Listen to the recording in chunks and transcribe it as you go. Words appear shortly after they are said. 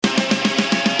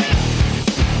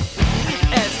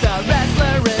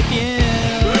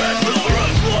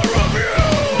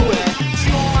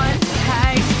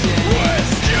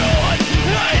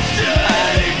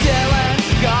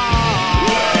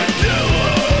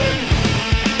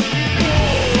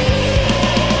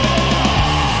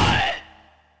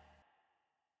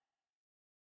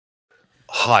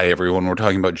Hi, everyone. We're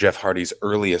talking about Jeff Hardy's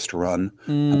earliest run.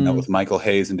 I met with Michael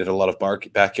Hayes and did a lot of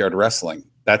backyard wrestling.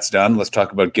 That's done. Let's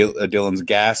talk about Dylan's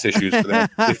gas issues for the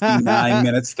next 59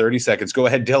 minutes, 30 seconds. Go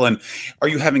ahead, Dylan. Are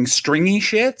you having stringy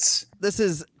shits? This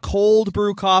is cold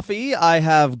brew coffee. I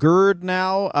have GERD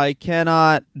now. I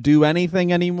cannot do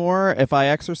anything anymore. If I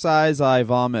exercise, I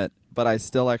vomit, but I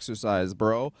still exercise,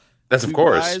 bro. That's of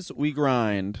course. Guys, we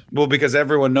grind. Well, because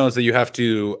everyone knows that you have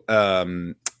to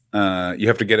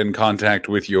get in contact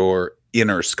with your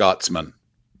inner Scotsman.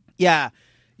 Yeah.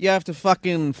 You have to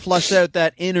fucking flush out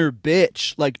that inner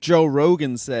bitch, like Joe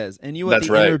Rogan says. And you know what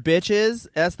inner bitch is?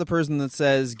 That's the person that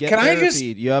says, get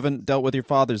therapy. You haven't dealt with your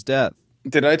father's death.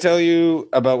 Did I tell you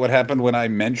about what happened when I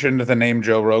mentioned the name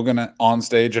Joe Rogan on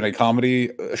stage in a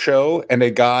comedy show, and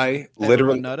a guy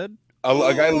literally nutted?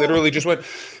 A guy literally just went.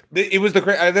 It was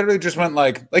I literally just went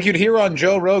like you'd hear on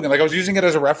Joe Rogan. Like I was using it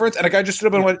as a reference, and a guy just stood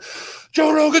up and went,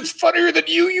 "Joe Rogan's funnier than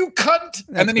you cunt!"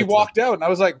 And then he walked out, and I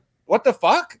was like, "What the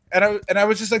fuck?" And I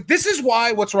was just like, "This is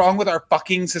why what's wrong with our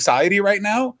fucking society right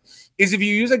now is if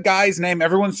you use a guy's name,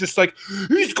 everyone's just like,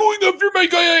 he's going after my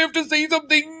guy. I have to say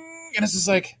something." And it's just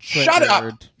like, shut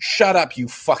up, you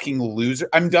fucking loser.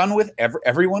 I'm done with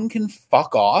everyone can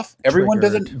fuck off. Everyone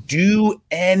doesn't do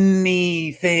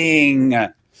anything.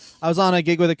 I was on a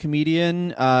gig with a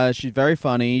comedian. She's very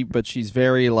funny, but she's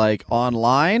very like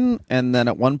online. And then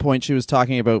at one point she was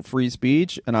talking about free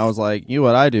speech. And I was like,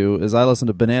 what I do is I listen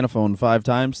to Banana Phone 5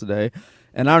 times today.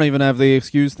 And I don't even have the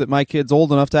excuse that my kid's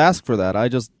old enough to ask for that. I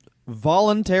just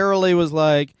voluntarily was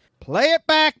like, play it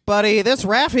back, buddy. This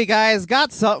Raffi guy's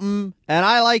got something, and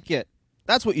I like it.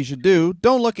 That's what you should do.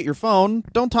 Don't look at your phone.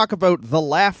 Don't talk about the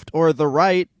left or the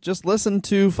right. Just listen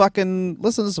to some fucking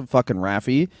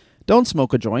Raffi. Don't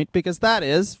smoke a joint, because that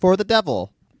is for the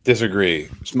devil. Disagree.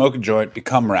 Smoke a joint,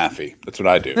 become Raffi. That's what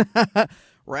I do.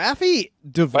 Raffi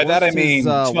divorced. By that I mean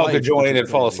smoke a joint and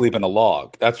fall crazy. asleep in a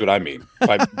log. That's what I mean.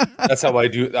 That's how I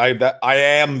do. I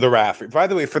am the Raffi. By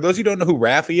the way, for those who don't know who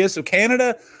Raffi is, so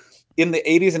Canada in the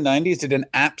 80s and 90s did an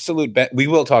absolute bet. We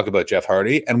will talk about Jeff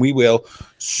Hardy, and we will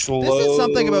This is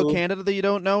something about Canada that you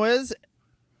don't know is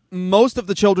most of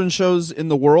the children's shows in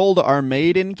the world are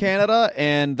made in Canada,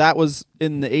 and that was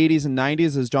in the 80s and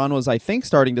 90s, as John was, I think,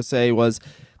 starting to say, was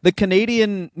the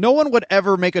Canadian. No one would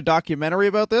ever make a documentary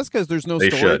about this because there's no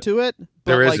story to it.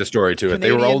 There is a story to it.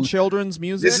 Canadian they were all children's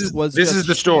music. This is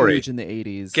the story huge in the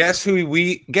 80s.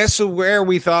 Guess where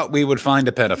we thought we would find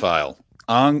a pedophile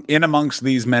in amongst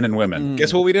these men and women.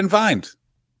 Guess what we didn't find?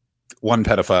 One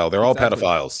pedophile. They're all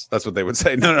pedophiles. That's what they would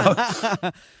say. No.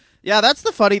 Yeah, that's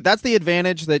the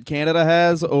advantage that Canada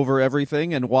has over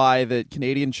everything, and why the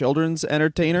Canadian children's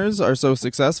entertainers are so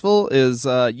successful is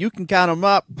you can count them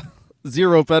up.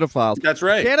 0 pedophiles. That's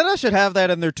right. Canada should have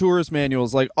that in their tourist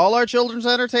manuals. Like, all our children's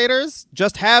entertainers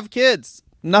just have kids.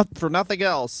 For nothing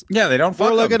else. Yeah, they don't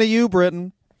fuck We're looking at you,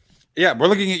 Britain. Yeah, we're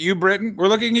looking at you, Britain. We're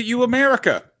looking at you,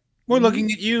 America. We're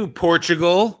looking at you,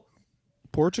 Portugal.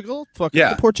 Portugal? Fuck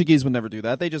yeah. The Portuguese would never do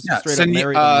that. They just straight up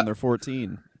marry them when they're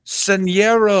 14.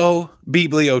 Senhero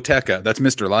Biblioteca, that's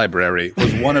Mr. Library,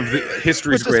 was one of the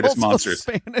history's greatest monsters.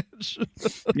 Spanish.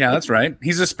 Yeah, that's right.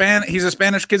 He's a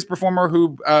Spanish kids performer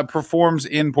who performs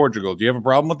in Portugal. Do you have a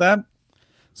problem with that?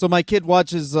 So my kid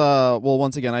watches,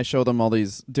 once again, I show them all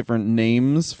these different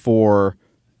names for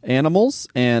animals,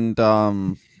 and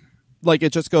it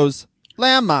just goes,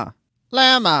 llama,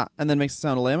 and then makes the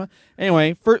sound of llama.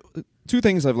 Anyway, for 2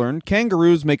 things I've learned.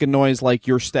 Kangaroos make a noise like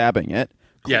you're stabbing it.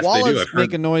 Yes, Koalas they do.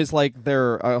 make a noise like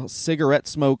they're a cigarette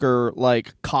smoker,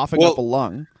 like coughing up a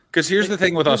lung. Because here's the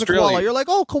thing with Australia. You're like,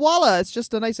 oh, koala, it's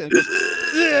just a nice...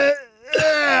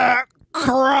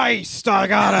 Christ, I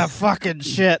got a fucking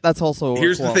shit. That's also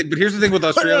here's the thing. But here's the thing with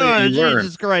Australia.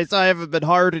 Jesus Christ, I haven't been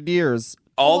hard in years.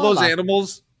 All those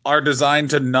animals are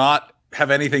designed to not have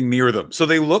anything near them, so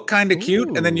they look kind of cute,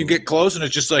 and then you get close, and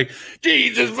it's just like,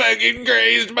 Jesus fucking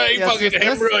Christ, my fucking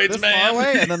hemorrhoids, this man. Far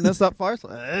away, and then this up far.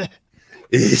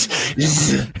 I'm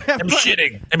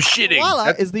shitting.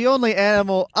 Koala is the only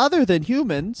animal other than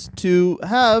humans to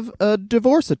have a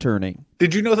divorce attorney.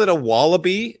 Did you know that a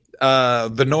wallaby,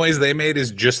 the noise they made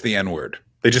is just the N-word?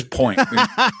 They just point.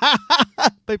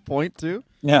 They point too?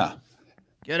 Yeah.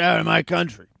 Get out of my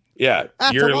country. Yeah.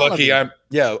 That's you're lucky I'm...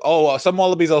 Yeah. Oh, some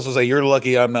wallabies also say, you're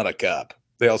lucky I'm not a cop.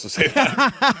 They also say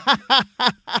that.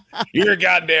 You're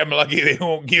goddamn lucky they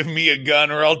won't give me a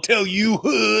gun, or I'll tell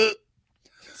you.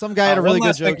 Some guy had a really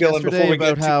good joke yesterday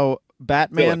about how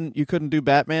Batman, you couldn't do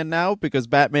Batman now because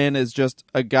Batman is just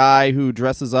a guy who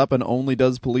dresses up and only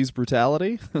does police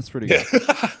brutality. That's pretty good.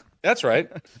 That's right.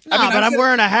 I'm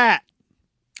wearing a hat.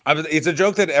 It's a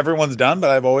joke that everyone's done,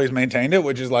 but I've always maintained it,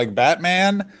 which is like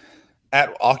Batman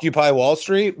at Occupy Wall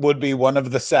Street would be one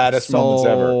of the saddest moments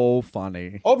ever. So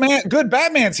funny. Oh man, good.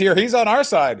 Batman's here. He's on our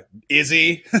side. Is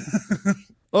he?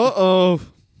 Uh-oh.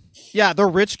 Yeah, the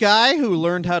rich guy who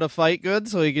learned how to fight good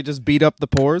so he could just beat up the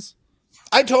poors.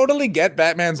 I totally get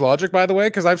Batman's logic, by the way,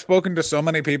 because I've spoken to so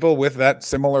many people with that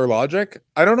similar logic.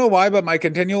 I don't know why, but my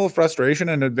continual frustration,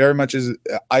 and it very much is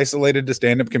isolated to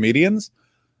stand-up comedians.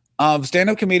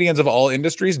 Stand-up comedians of all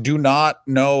industries do not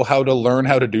know how to learn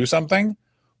how to do something.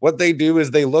 What they do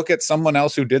is they look at someone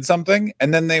else who did something,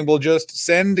 and then they will just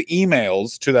send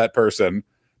emails to that person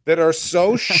that are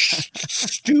so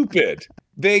stupid.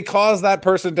 They cause that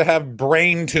person to have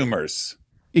brain tumors.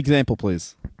 Example,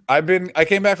 please. I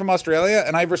came back from Australia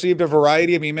and I've received a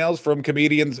variety of emails from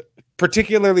comedians,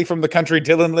 particularly from the country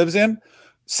Dylan lives in,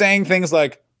 saying things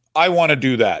like, I want to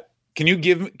do that. Can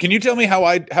you tell me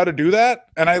how to do that?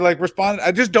 And I respond.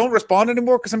 I just don't respond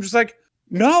anymore because I'm just like,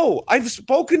 no, I've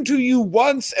spoken to you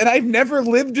once and I've never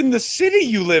lived in the city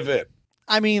you live in.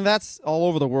 I mean, that's all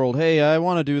over the world. Hey, I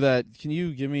want to do that. Can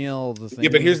you give me all the things? Yeah,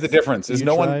 but here's the difference: is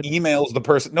no one emails the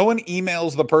person. No one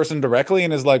emails the person directly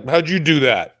and is like, "How'd you do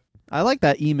that?" I like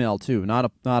that email too. Not a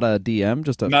DM,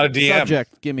 just not a DM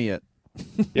subject. Give me it.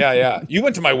 Yeah. You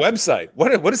went to my website.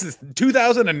 What is this?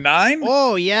 2009?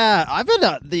 Oh yeah, I've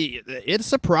been it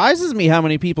surprises me how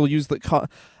many people use the.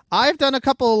 I've done a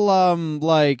couple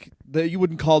that you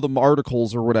wouldn't call them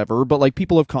articles or whatever, but like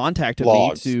people have contacted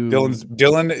blogs. me to.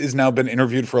 Dylan has now been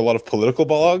interviewed for a lot of political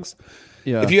blogs.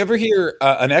 Yeah. If you ever hear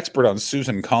an expert on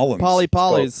Susan Collins,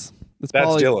 Polys. It's that's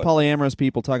Dylan. Polyamorous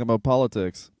people talking about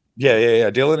politics. Yeah.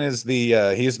 Dylan is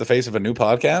he's the face of a new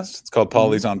podcast. It's called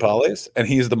Polys on Polys, and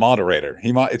he's the moderator.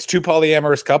 It's two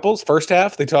polyamorous couples. First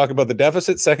half they talk about the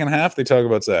deficit. Second half they talk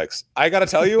about sex. I got to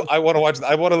tell you, I want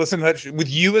to listen to that with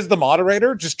you as the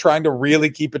moderator, just trying to really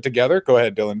keep it together. Go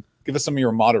ahead, Dylan. Give us some of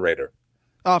your moderator.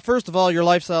 First of all, your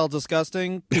lifestyle is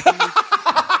disgusting. Could you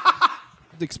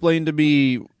explain to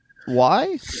me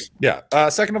why? Yeah.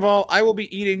 Second of all, I will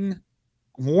be eating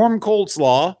warm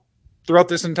coleslaw throughout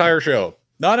this entire show.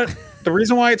 The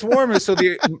reason why it's warm is so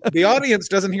the audience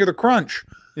doesn't hear the crunch.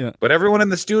 Yeah. But everyone in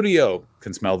the studio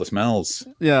can smell the smells.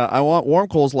 Yeah, I want warm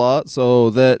coleslaw so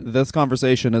that this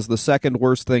conversation is the second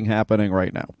worst thing happening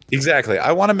right now. Exactly.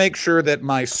 I want to make sure that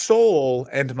my soul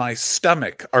and my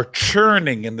stomach are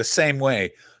churning in the same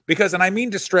way. Because, and I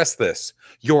mean to stress this,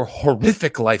 your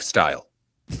horrific lifestyle.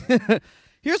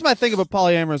 Here's my thing about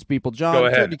polyamorous people, John. Go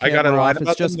ahead. I got it off.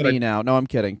 It's just me now. No, I'm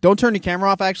kidding. Don't turn your camera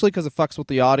off, actually, because it fucks with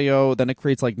the audio. Then it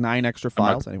creates like 9 extra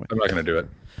files. I'm not going to do it.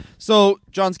 So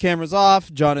John's camera's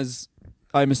off. John is,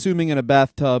 I'm assuming, in a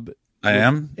bathtub. I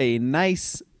am. A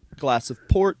nice glass of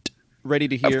port, ready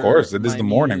to hear. Of course. It is the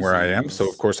morning where I am, so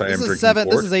of course I am drinking port.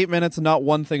 This is 8 minutes and not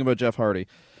one thing about Jeff Hardy.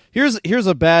 Here's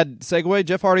a bad segue.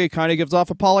 Jeff Hardy kind of gives off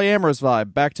a polyamorous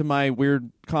vibe. Back to my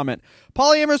weird comment.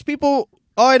 Polyamorous people,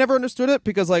 I never understood it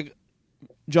because, like,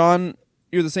 John,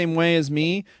 you're the same way as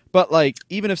me, but like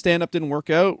even if stand-up didn't work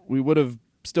out, we would have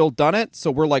still done it. So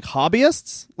we're like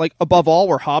hobbyists. Like above all,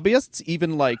 we're hobbyists.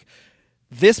 Even like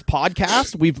this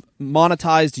podcast, we've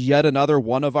monetized yet another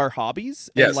one of our hobbies.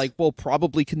 Yes. And like we'll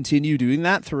probably continue doing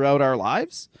that throughout our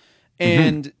lives.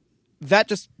 And that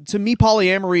just, to me,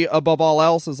 polyamory above all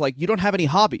else is like you don't have any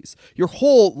hobbies. Your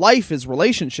whole life is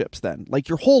relationships then. Like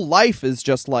your whole life is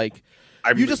just like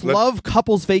you just love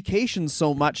couples vacations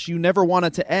so much you never want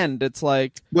it to end. It's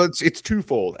like, well, it's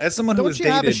twofold. As someone who has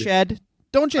dated, have a shed?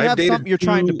 Don't you have something you're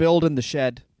trying to build in the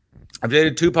shed? I've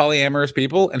dated 2 polyamorous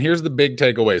people, and here's the big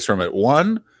takeaways from it.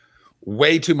 1,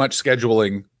 way too much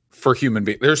scheduling for human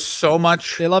beings. There's so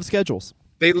much. They love schedules.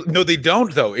 They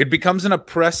don't though. It becomes an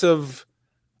oppressive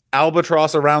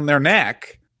albatross around their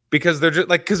neck. Because they're just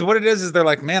like, because what it is they're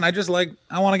like, man, I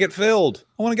want to get filled.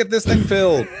 I want to get this thing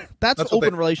filled. That's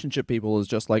open relationship people is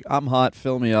just like, I'm hot,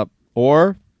 fill me up.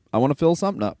 Or I want to fill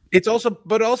something up. But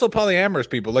also polyamorous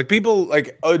people. Like people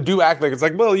like do act like it's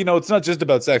like, well, it's not just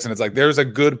about sex. And it's like, there's a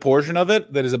good portion of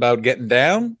it that is about getting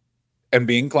down and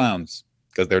being clowns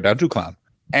because they're down to clown.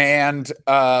 And,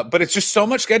 but it's just so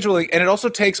much scheduling. And it also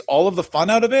takes all of the fun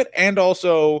out of it. And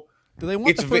also, do they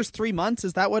want the first 3 months?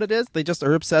 Is that what it is? They just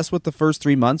are obsessed with the first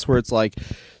 3 months where it's like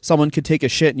someone could take a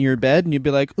shit in your bed and you'd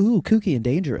be like, ooh, kooky and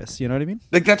dangerous. You know what I mean?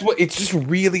 Like it's just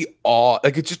really odd.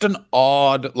 Like it's just an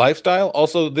odd lifestyle.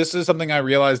 Also, this is something I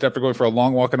realized after going for a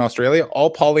long walk in Australia.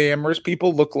 All polyamorous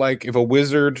people look like if a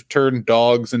wizard turned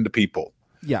dogs into people.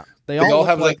 Yeah. They all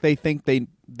have like they think they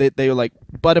were like,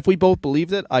 but if we both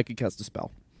believed it, I could cast a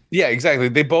spell. Yeah, exactly.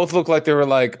 They both look like they were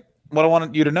like, what I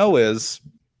want you to know is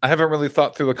I haven't really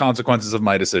thought through the consequences of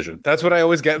my decision. That's what I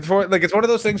always get for it. Like, it's one of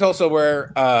those things also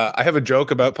where I have a joke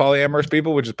about polyamorous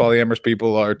people, which is polyamorous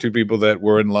people are two people that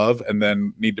were in love and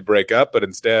then need to break up, but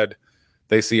instead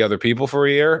they see other people for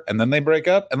a year and then they break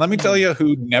up. And let me tell you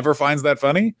who never finds that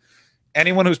funny.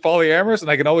 Anyone who's polyamorous, and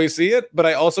I can always see it, but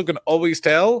I also can always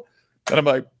tell that I'm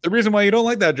like, the reason why you don't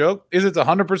like that joke is it's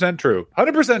 100% true.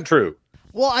 100% true.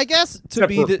 Well, I guess to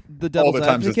be the devil's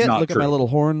advocate, look at my little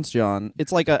horns, John.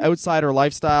 It's like an outsider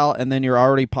lifestyle, and then you're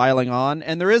already piling on.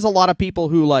 And there is a lot of people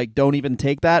who like don't even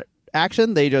take that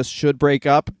action. They just should break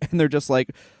up, and they're just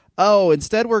like, oh,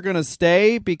 instead we're going to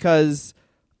stay because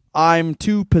I'm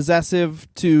too possessive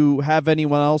to have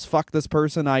anyone else fuck this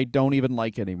person I don't even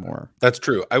like anymore. That's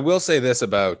true. I will say this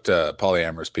about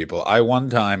polyamorous people. I one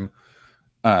time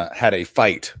had a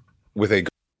fight with a...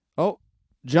 Oh,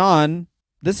 John...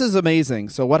 This is amazing.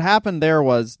 So what happened there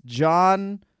was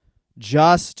John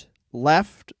just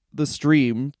left the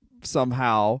stream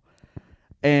somehow,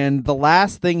 and the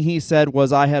last thing he said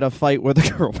was, I had a fight with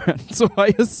a girlfriend. So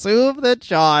I assume that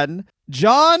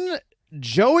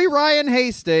Joey Ryan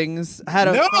Hastings had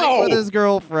a fight with his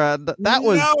girlfriend. That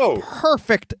was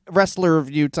perfect wrestler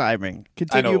review timing.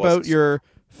 Continue about your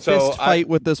fist fight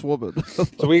with this woman.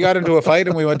 So we got into a fight,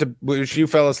 and we went to... She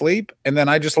fell asleep, and then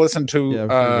I just listened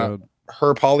to...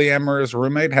 her polyamorous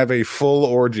roommate have a full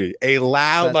orgy, a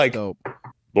loud That's like dope.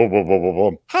 Boom, boom, boom, boom,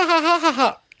 boom. Ha ha ha ha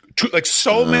ha. Like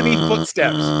so many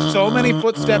footsteps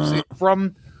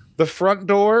from the front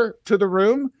door to the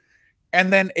room,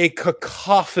 and then a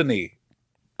cacophony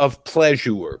of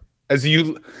pleasure as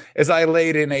I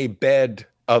laid in a bed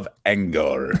of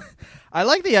anger. I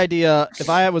like the idea. If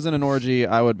I was in an orgy,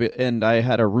 and I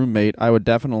had a roommate, I would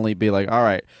definitely be like, all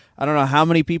right, I don't know how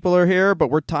many people are here, but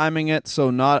we're timing it so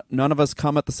none of us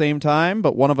come at the same time,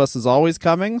 but one of us is always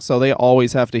coming, so they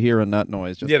always have to hear a nut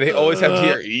noise. Just, they always have to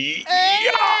hear.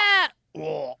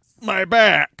 My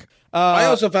back. I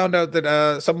also found out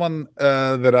that someone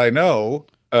that I know,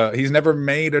 he's never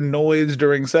made a noise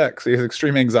during sex. He has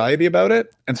extreme anxiety about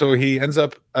it, and so he ends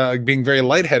up being very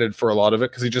lightheaded for a lot of it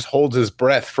because he just holds his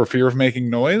breath for fear of making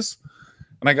noise.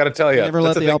 And I got to tell you, never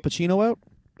let the Al Pacino out.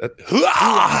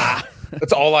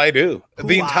 That's all I do.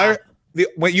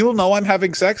 When you'll know I'm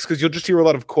having sex because you'll just hear a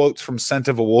lot of quotes from Scent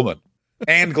of a Woman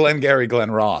and Glengarry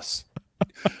Glen Ross.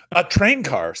 A train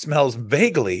car smells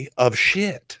vaguely of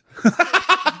shit.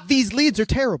 These leads are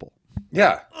terrible.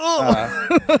 Yeah.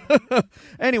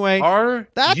 Anyway,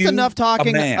 that's enough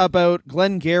talking about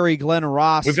Glengarry Glen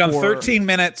Ross. We've done 13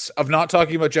 minutes of not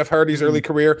talking about Jeff Hardy's early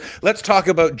career. Let's talk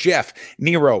about Jeff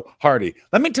Nero Hardy.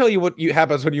 Let me tell you what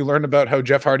happens when you learn about how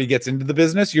Jeff Hardy gets into the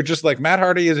business. You're just like, Matt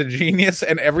Hardy is a genius,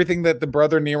 and everything that the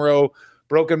brother Nero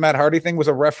broken Matt Hardy thing was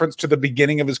a reference to the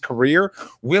beginning of his career.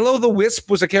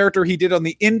 Will-O-the-Wisp was a character he did on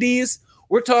the Indies.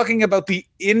 We're talking about the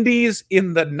Indies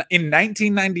in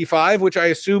 1995, which I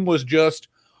assume was just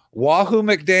Wahoo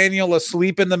McDaniel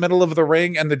asleep in the middle of the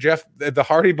ring, and the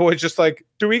Hardy Boys just like,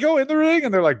 do we go in the ring?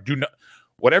 And they're like, do not,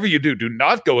 whatever you do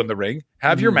not go in the ring.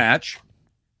 Have your match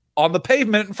on the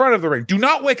pavement in front of the ring. Do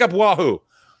not wake up Wahoo.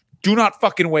 Do not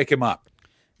fucking wake him up.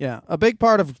 Yeah, a big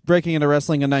part of breaking into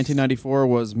wrestling in 1994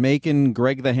 was making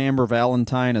Greg the Hammer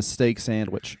Valentine a steak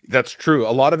sandwich. That's true.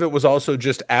 A lot of it was also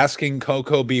just asking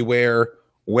Coco Beware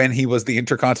when he was the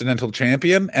Intercontinental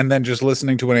Champion, and then just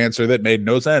listening to an answer that made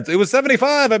no sense. It was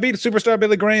 75. I beat superstar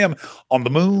Billy Graham on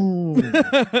the moon.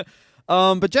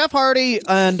 But Jeff Hardy,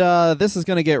 and this is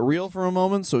going to get real for a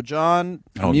moment. So, John,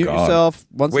 mute yourself.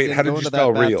 Once Wait, again, how did you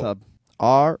spell real?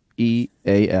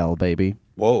 R-E-A-L, baby.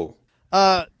 Whoa.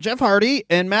 Jeff Hardy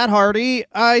and Matt Hardy,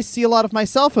 I see a lot of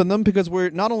myself in them because we're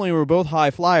both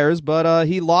high flyers, but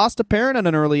he lost a parent at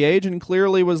an early age and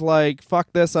clearly was like,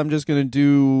 fuck this, I'm just going to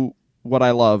do what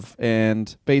I love.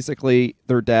 And basically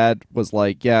their dad was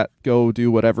like, yeah, go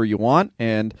do whatever you want.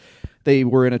 And they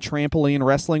were in a trampoline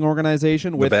wrestling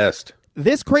organization with the best.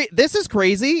 This is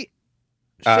crazy.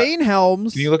 Shane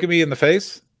Helms. Can you look at me in the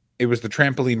face? It was the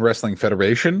Trampoline Wrestling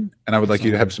Federation, and I would like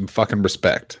you to have some fucking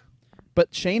respect.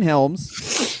 But Shane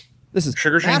Helms, this is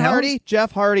Sugar Shane Matt Helms? Hardy,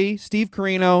 Jeff Hardy, Steve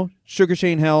Corino, Sugar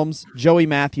Shane Helms, Joey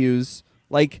Matthews.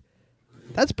 Like,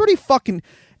 that's pretty fucking...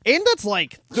 And that's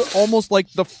like almost like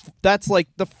that's like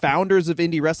the founders of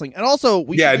indie wrestling. And also,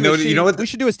 we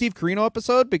should do a Steve Corino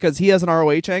episode because he has an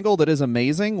ROH angle that is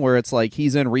amazing, where it's like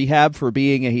he's in rehab for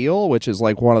being a heel, which is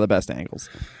like one of the best angles.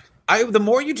 The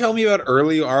more you tell me about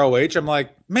early ROH, I'm like,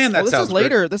 man, that sounds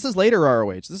later. Great. This is later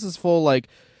ROH. This is full like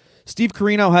Steve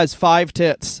Corino has 5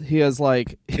 tits. He has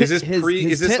like his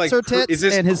tits are tits,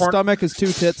 and his stomach is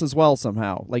 2 tits as well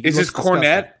somehow. Like, is this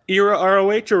Cornette era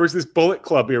ROH or is this Bullet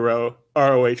Club era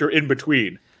ROH or in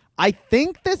between? I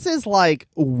think this is like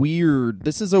weird.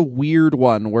 This is a weird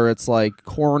one where it's like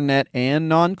Cornette and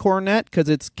non-Cornette because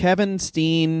it's Kevin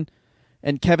Steen,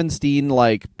 and Kevin Steen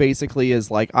like basically is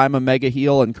like, I'm a mega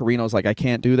heel, and Carino's like, I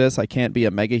can't do this. I can't be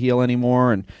a mega heel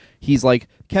anymore. And he's like,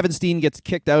 Kevin Steen gets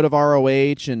kicked out of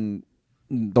ROH, and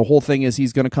the whole thing is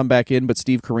he's going to come back in, but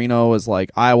Steve Corino is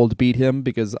like, I will beat him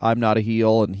because I'm not a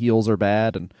heel and heels are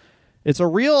bad. And it's a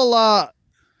real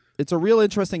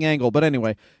interesting angle. But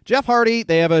anyway, Jeff Hardy,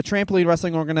 they have a trampoline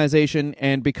wrestling organization,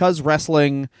 and because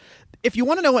wrestling, if you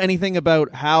want to know anything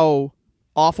about how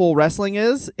awful wrestling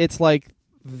is, it's like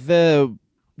the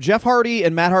Jeff Hardy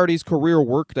and Matt Hardy's career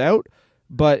worked out,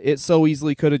 but it so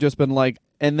easily could have just been like,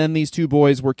 and then these two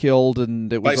boys were killed,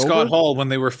 and it was by Scott Hall when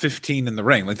they were 15 in the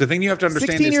ring. Like, the thing you have to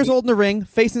understand 16 years old in the ring,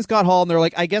 facing Scott Hall, and they're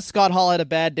like, I guess Scott Hall had a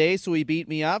bad day, so he beat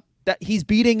me up. That he's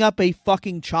beating up a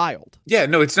fucking child. Yeah,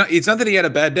 no, it's not that he had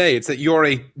a bad day. It's that you're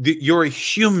a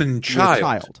human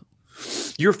child.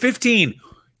 You're 15.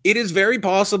 It is very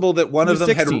possible that one of them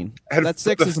 16. had that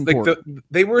 6 is important.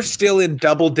 They were still in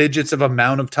double digits of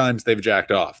amount of times they've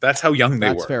jacked off. That's how young they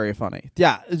were. That's very funny.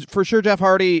 Yeah, for sure Jeff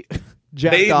Hardy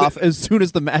jacked off as soon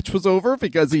as the match was over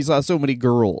because he saw so many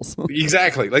girls.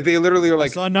 Exactly. Like, they literally are like,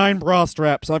 I saw 9 bra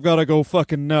straps. I've got to go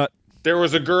fucking nut. There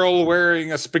was a girl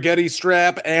wearing a spaghetti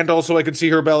strap, and also I could see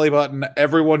her belly button.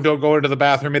 Everyone don't go into the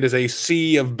bathroom. It is a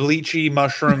sea of bleachy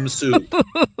mushroom soup.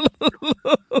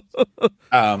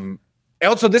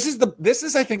 Also, this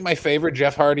is I think my favorite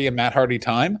Jeff Hardy and Matt Hardy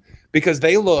time, because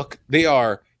they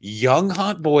are young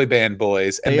hot boy band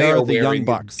boys, and they are wearing young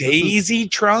bucks. Daisy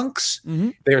trunks. Mm-hmm.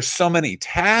 There's so many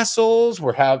tassels.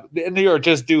 And they are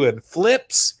just doing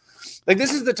flips. Like,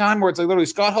 this is the time where it's like literally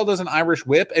Scott Hall does an Irish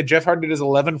whip, and Jeff Hardy does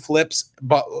 11 flips,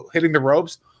 hitting the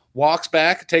ropes, walks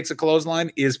back, takes a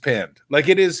clothesline, is pinned. Like,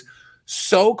 it is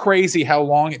so crazy how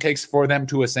long it takes for them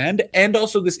to ascend. And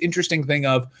also this interesting thing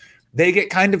of they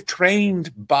get kind of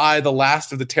trained by the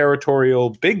last of the territorial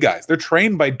big guys. They're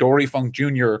trained by Dory Funk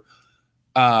Jr.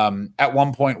 At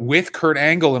one point with Kurt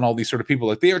Angle and all these sort of people.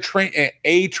 Like, they are trained.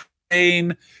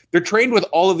 They're trained with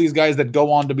all of these guys that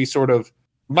go on to be sort of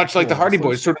much like the Hardy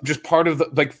Boys, sort of just part of the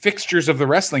like fixtures of the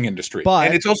wrestling industry.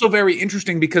 And it's also very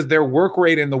interesting because their work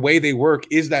rate and the way they work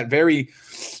is that very,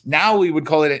 now we would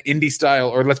call it an indie style,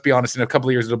 or let's be honest, in a couple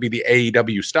of years it'll be the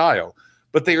AEW style.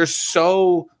 But they are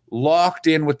so locked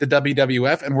in with the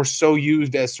WWF and were so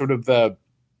used as sort of the,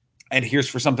 and here's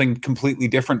for something completely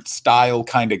different style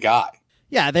kind of guy.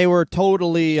 Yeah, they were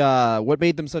totally, what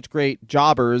made them such great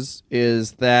jobbers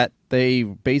is that they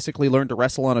basically learned to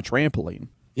wrestle on a trampoline.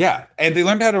 Yeah, and they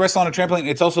learned how to wrestle on a trampoline.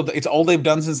 It's all they've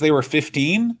done since they were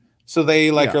 15. So they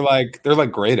are like, they're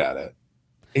like great at it.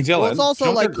 Hey, Dylan, well, it's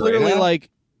also like clearly like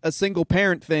a single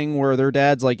parent thing where their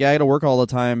dad's like, yeah, I got to work all the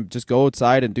time. Just go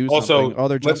outside and do something.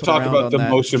 Also, let's talk about the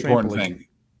most important thing.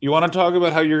 You want to talk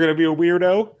about how you're going to be a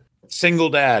weirdo? Single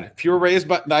dad. If you were raised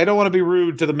by, I don't want to be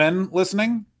rude to the men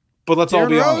listening, but let's all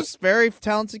be honest. Very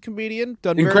talented comedian,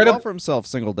 done very well for himself.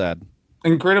 Single dad.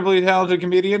 Incredibly talented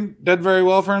comedian, did very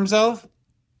well for himself.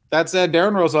 That said,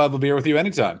 Darren Rose will have a beer with you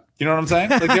anytime. You know what I'm saying?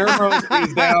 Like, Darren Rose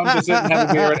is down to sit and have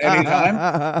a beer at any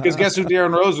time. Because guess who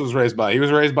Darren Rose was raised by? He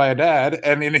was raised by a dad,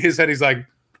 and in his head, he's like,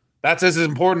 that's as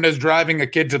important as driving a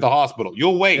kid to the hospital.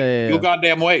 You'll wait. You'll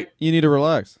goddamn wait. You need to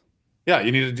relax. Yeah,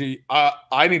 you need to.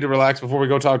 I need to relax before we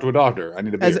go talk to a doctor. I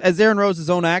need a beer. As Darren Rose's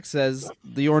own act says,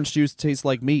 the orange juice tastes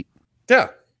like meat. Yeah.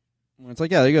 It's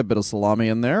like, yeah, you got a bit of salami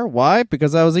in there. Why?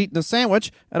 Because I was eating a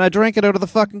sandwich, and I drank it out of the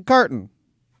fucking carton.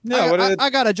 No,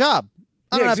 I got a job.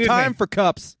 I don't have time for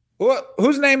cups.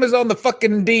 Whose name is on the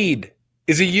fucking deed?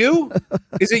 Is it you?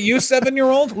 Is it you,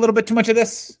 7-year-old? A little bit too much of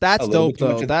this. That's dope,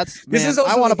 though.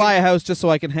 I want to buy a house just so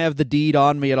I can have the deed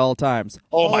on me at all times.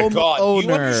 Oh my God!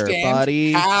 You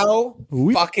understand how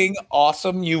fucking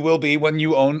awesome you will be when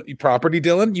you own property,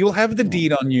 Dylan? You will have the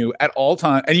deed on you at all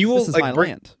times, and you will this is my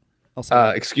land.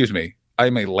 Excuse me.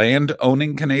 I'm a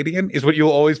land-owning Canadian, is what you'll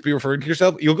always be referring to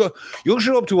yourself. You'll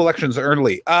show up to elections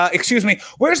early. Excuse me,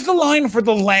 where's the line for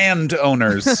the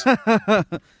landowners?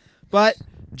 But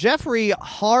Jeffrey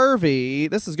Harvey,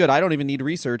 this is good. I don't even need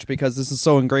research because this is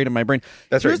so ingrained in my brain.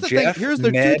 That's Here's right. Here's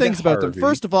the two things about them.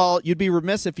 First of all, you'd be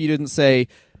remiss if you didn't say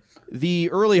the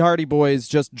early Hardy Boys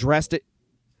just dressed it.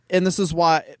 And this is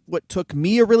what took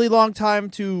me a really long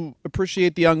time to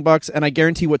appreciate the Young Bucks, and I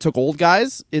guarantee what took old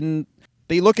guys in.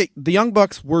 They look at the Young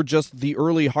Bucks were just the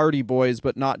early Hardy Boys,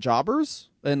 but not jobbers,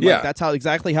 and that's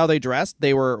exactly how they dressed.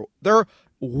 They're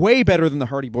way better than the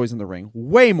Hardy Boys in the ring,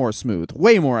 way more smooth,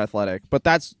 way more athletic. But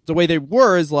that's the way they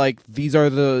were. Is like these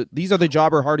are the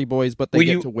jobber Hardy Boys, but they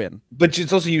get to win. But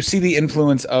it's also, you see the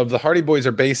influence of the Hardy Boys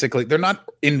are basically, they're not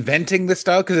inventing this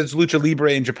style because it's Lucha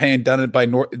Libre in Japan done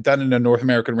in a North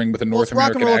American ring with a North American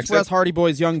Rock and Roll accent. Express, Hardy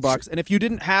Boys, Young Bucks, and if you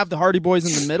didn't have the Hardy Boys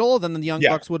in the middle, then the Young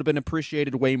Bucks would have been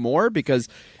appreciated way more because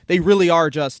they really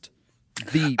are just.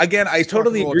 Again, I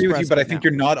totally agree with you, but I think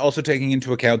you're not also taking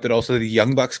into account that also the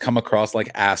Young Bucks come across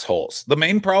like assholes. The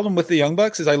main problem with the Young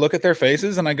Bucks is I look at their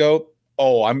faces and I go,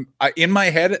 oh, in my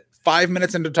head, 5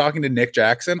 minutes into talking to Nick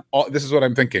Jackson, this is what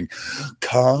I'm thinking.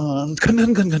 Really?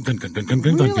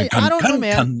 I don't know,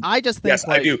 man. I just think yes,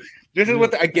 I do. This is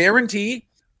what I guarantee.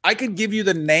 I could give you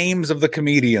the names of the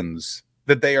comedians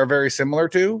that they are very similar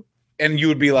to, and you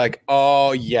would be like,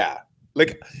 oh, yeah.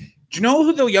 Like, do you know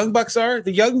who the Young Bucks are?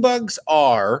 The Young Bucks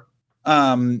are,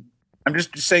 I'm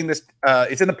just saying this,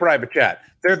 it's in the private chat.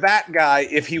 They're that guy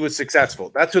if he was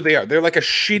successful. That's who they are. They're like a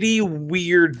shitty,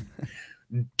 weird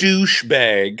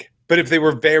douchebag, but if they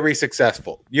were very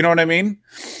successful. You know what I mean?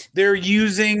 They're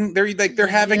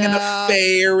having an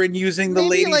affair and using the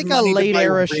ladies' like a late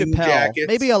era Chappelle. Jackets.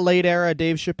 Maybe a late era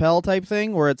Dave Chappelle type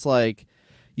thing where it's like,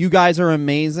 you guys are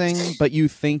amazing, but you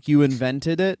think you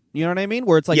invented it. You know what I mean?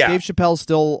 Where it's like Dave Chappelle's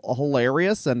still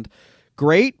hilarious and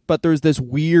great, but there's this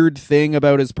weird thing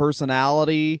about his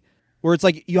personality where it's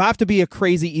like you have to be a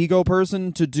crazy ego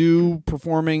person to do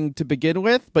performing to begin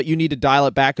with, but you need to dial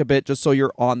it back a bit just so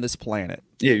you're on this planet.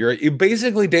 Yeah, you're right.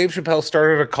 Basically, Dave Chappelle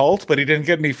started a cult, but he didn't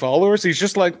get any followers. He's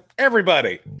just like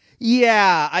everybody.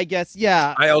 Yeah, I guess.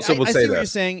 Yeah. I also will say see what you're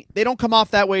saying. They don't come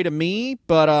off that way to me,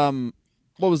 but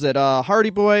what was it? Hardy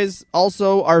Boys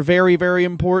also are very, very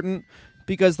important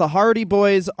because the Hardy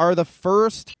Boys are the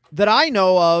first that I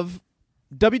know of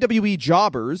WWE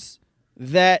jobbers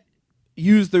that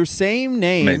use their same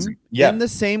name in the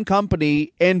same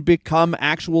company and become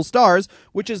actual stars,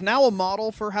 which is now a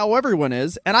model for how everyone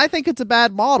is. And I think it's a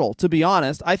bad model, to be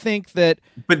honest. I think that...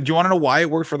 But do you want to know why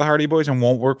it worked for the Hardy Boys and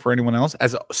won't work for anyone else?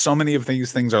 As so many of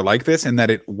these things are like this, in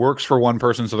that it works for one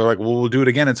person, so they're like, well, we'll do it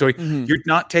again. And so you're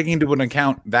not taking into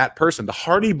account that person. The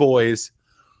Hardy Boys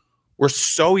were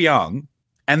so young,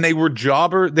 and they were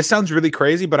jobbers. This sounds really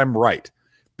crazy, but I'm right.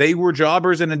 They were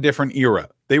jobbers in a different era.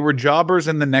 They were jobbers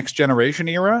in the Next Generation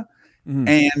era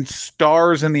and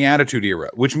stars in the Attitude era,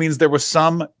 which means there was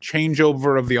some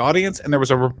changeover of the audience and there was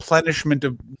a replenishment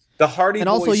of the Hardy Boys. And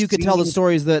also you could tell the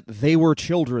stories that they were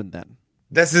children then.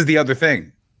 This is the other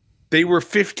thing. They were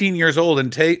 15 years old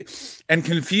and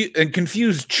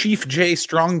confused Chief Jay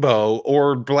Strongbow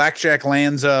or Blackjack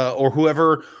Lanza or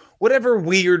whatever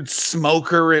weird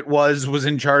smoker it was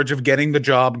in charge of getting the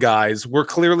job guys were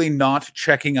clearly not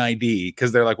checking ID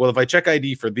because they're like, well, if I check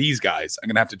ID for these guys, I'm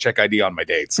going to have to check ID on my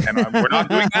dates. And we're not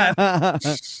doing that.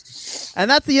 And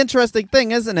that's the interesting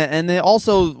thing, isn't it? And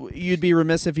also, you'd be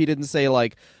remiss if you didn't say,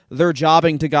 like, they're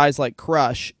jobbing to guys like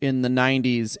Crush in the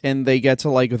 90s, and they get to,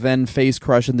 like, then face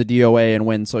Crush in the DOA and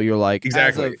win. So you're like,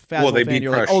 exactly. Well, they beat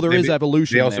Crush. Like, oh, there is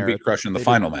evolution. They also beat Crush in the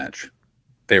final match.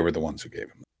 They were the ones who gave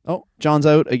him. Oh, John's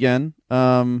out again.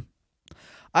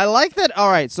 I like that. All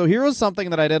right, so here was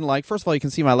something that I didn't like. First of all, you can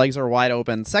see my legs are wide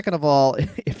open. Second of all,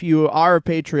 if you are a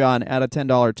Patreon at a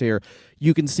 $10 tier,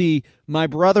 you can see my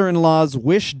brother-in-law's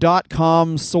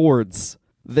Wish.com swords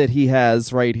that he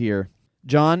has right here.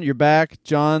 John, you're back.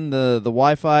 John, the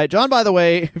Wi-Fi. John, by the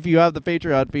way, if you have the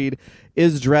Patreon feed,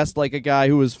 is dressed like a guy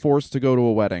who was forced to go to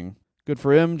a wedding. Good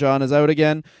for him. John is out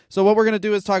again. So what we're going to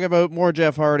do is talk about more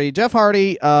Jeff Hardy. Jeff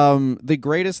Hardy, the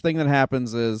greatest thing that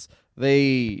happens is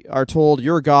they are told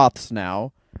you're goths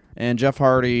now. And Jeff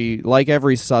Hardy, like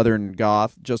every Southern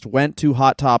goth, just went to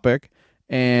Hot Topic.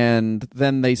 And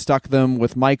then they stuck them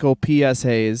with Michael P.S.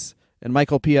 Hayes. And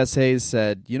Michael P.S. Hayes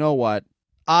said, you know what?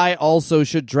 I also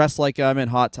should dress like I'm in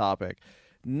Hot Topic.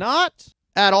 Not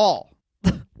at all.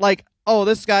 Like, oh,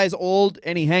 this guy's old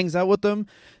and he hangs out with them.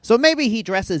 So maybe he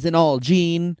dresses in all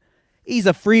jean. He's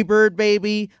a Freebird,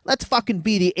 baby. Let's fucking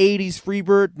be the 80s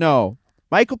Freebird. No.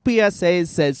 Michael P.S.A.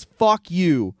 says, fuck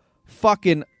you.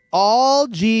 Fucking all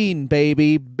jean,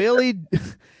 baby. Billy,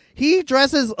 he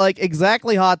dresses like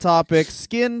exactly Hot Topic,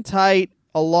 skin tight,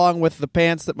 along with the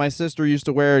pants that my sister used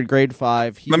to wear in grade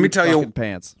 5. Let me tell you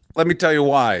pants. Let me tell you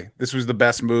why this was the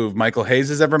best move Michael Hayes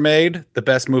has ever made, the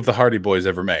best move the Hardy Boys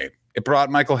ever made. It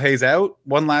brought Michael Hayes out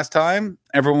one last time.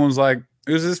 Everyone was like,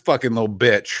 who's this fucking little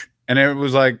bitch? And it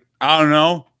was like, I don't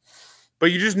know.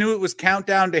 But you just knew it was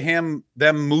countdown to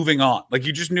them moving on. Like,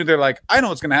 you just knew they're like, I know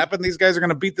what's going to happen. These guys are going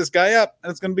to beat this guy up, and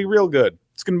it's going to be real good.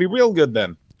 It's going to be real good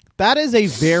then. That is a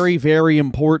very, very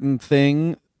important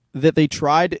thing that they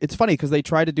tried. It's funny because they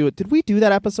tried to do it. Did we do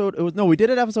that episode? We did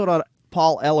an episode on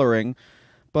Paul Ellering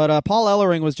But Paul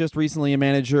Ellering was just recently a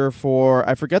manager for,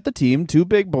 I forget the team, two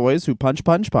big boys who punch,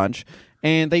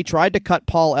 and they tried to cut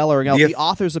Paul Ellering out. The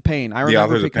Authors of Pain. I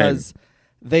remember because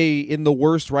they, in the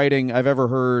worst writing I've ever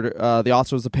heard, the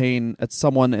Authors of Pain,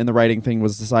 someone in the writing thing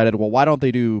was decided, well, why don't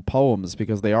they do poems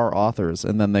because they are authors,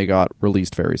 and then they got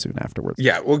released very soon afterwards.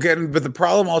 Yeah, well, again, but the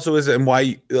problem also is, and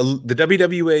why the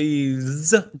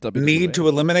WWA's need to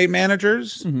eliminate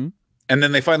managers. Mm-hmm. And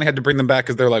then they finally had to bring them back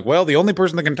because they're like, well, the only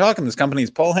person that can talk in this company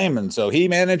is Paul Heyman, so he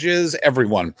manages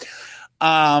everyone.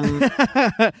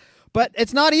 But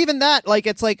it's not even that. Like,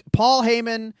 it's like Paul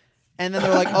Heyman, and then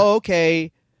they're like, oh,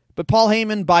 okay. But Paul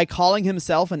Heyman, by calling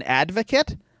himself an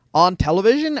advocate on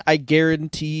television, I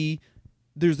guarantee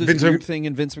there's this weird thing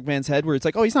in Vince McMahon's head where it's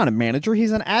like, oh, he's not a manager,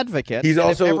 he's an advocate. He's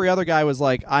also every other guy was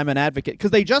like, I'm an advocate,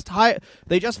 because they just fired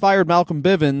Malcolm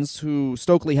Bivens, who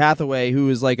Stokely Hathaway, who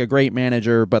is like a great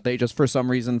manager, but they just for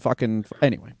some reason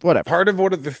anyway, whatever. Part of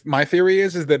what my theory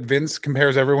is that Vince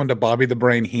compares everyone to Bobby the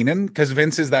Brain Heenan, because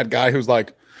Vince is that guy who's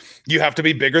like, you have to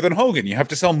be bigger than Hogan, you have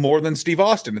to sell more than Steve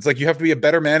Austin. It's like you have to be a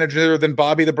better manager than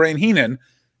Bobby the Brain Heenan.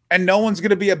 And no one's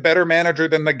going to be a better manager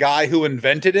than the guy who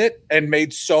invented it and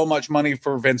made so much money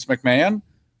for Vince McMahon.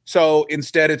 So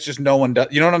instead, it's just no one does.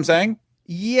 You know what I'm saying?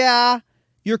 Yeah.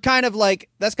 You're kind of like,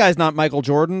 this guy's not Michael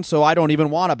Jordan, so I don't even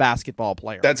want a basketball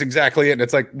player. That's exactly it. And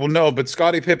it's like, well, no, but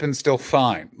Scottie Pippen's still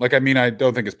fine. Like, I mean, I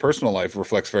don't think his personal life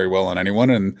reflects very well on anyone.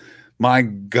 And my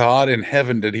God in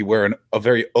heaven, did he wear a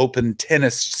very open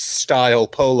tennis style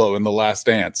polo in The Last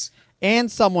Dance. And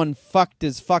someone fucked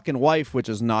his fucking wife, which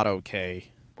is not okay.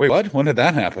 Wait, what? When did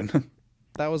that happen?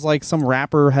 That was like some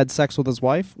rapper had sex with his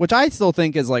wife, which I still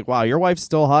think is like, wow, your wife's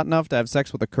still hot enough to have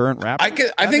sex with a current rapper? I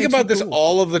think about this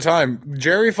all of the time.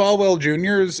 Jerry Falwell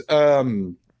Jr.'s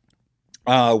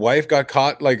wife got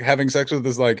caught like having sex with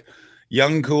this like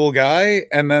young cool guy,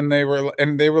 and then they were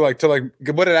like, to like,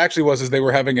 what it actually was is they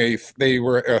were in a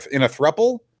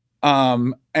throuple.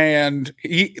 And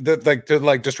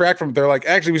to distract from, they're like,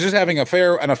 actually, he was just having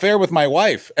an affair with my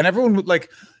wife, and everyone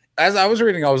like. As I was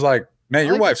reading, I was like, man,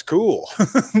 your wife's cool.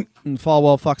 And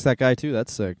Falwell fucks that guy, too.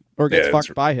 That's sick. Or gets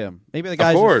fucked by him. Maybe the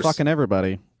guy's just fucking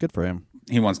everybody. Good for him.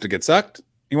 He wants to get sucked.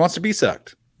 He wants to be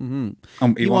sucked.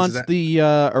 Mm-hmm. He wants the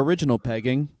original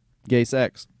pegging, gay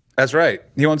sex. That's right.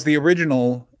 He wants the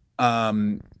original...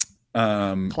 classic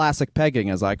pegging,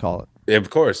 as I call it. Of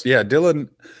course. Yeah, Dylan...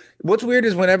 What's weird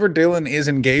is whenever Dylan is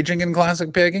engaging in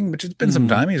classic pegging, which it's been some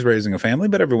time, he's raising a family,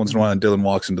 but every once in a while Dylan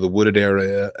walks into the wooded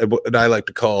area, what I like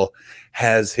to call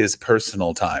has his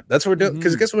personal time. That's where Dylan,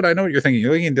 because guess what? I know what you're thinking.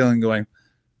 You're looking at Dylan going,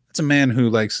 that's a man who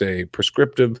likes a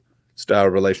prescriptive style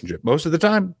relationship most of the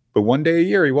time, but one day a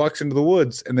year he walks into the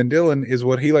woods, and then Dylan is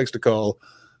what he likes to call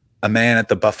a man at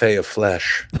the buffet of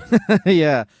flesh.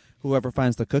 Yeah. Whoever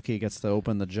finds the cookie gets to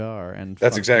open the jar. And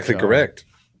that's exactly correct.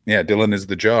 Yeah, Dylan is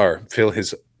the jar. Fill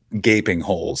his gaping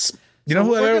holes. You know who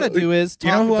we're gonna do is you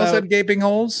know who else had gaping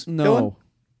holes? No. Dylan?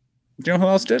 Do you know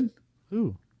who else did?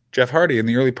 Who? Jeff Hardy in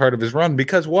the early part of his run,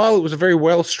 because while it was a very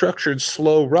well structured,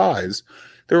 slow rise,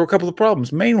 there were a couple of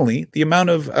problems. Mainly the amount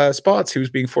of spots he was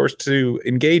being forced to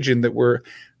engage in that were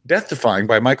death-defying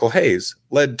by Michael Hayes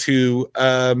led to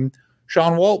Sean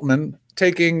Waltman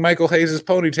taking Michael Hayes'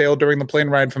 ponytail during the plane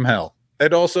ride from hell.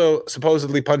 And also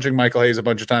supposedly punching Michael Hayes a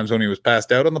bunch of times when he was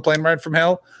passed out on the plane ride from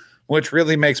hell, which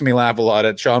really makes me laugh a lot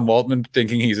at Sean Waltman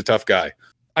thinking he's a tough guy.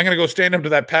 I'm going to go stand up to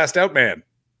that passed out man.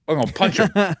 I'm going to punch him.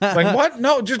 Like, what?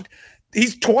 No, just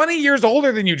he's 20 years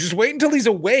older than you. Just wait until he's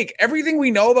awake. Everything we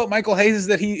know about Michael Hayes is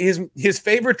that his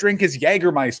favorite drink is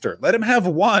Jägermeister. Let him have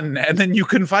one, and then you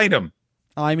can fight him.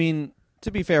 I mean,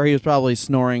 to be fair, he was probably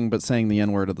snoring but saying the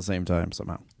N-word at the same time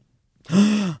somehow.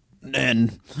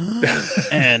 And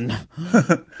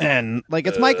like,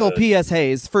 it's Michael P.S.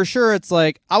 Hayes for sure. It's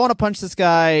like, I want to punch this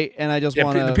guy, and I just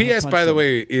want to. The P.S. by the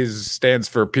way stands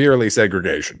for purely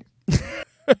segregation.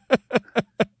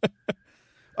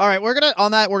 All right, we're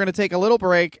gonna take a little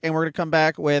break, and we're gonna come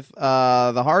back with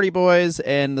the Hardy Boys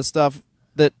and the stuff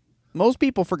that most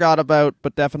people forgot about,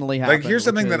 but definitely happened. Like, here's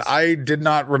something that I did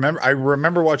not remember. I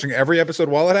remember watching every episode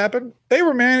while it happened. They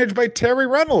were managed by Terry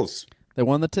Reynolds. They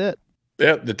won the tit.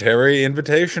 Yeah, the Terry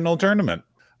Invitational Tournament.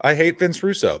 I hate Vince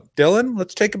Russo. Dylan,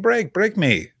 let's take a break. Break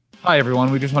me. Hi, everyone.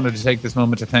 We just wanted to take this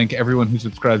moment to thank everyone who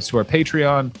subscribes to our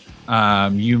Patreon.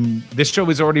 This show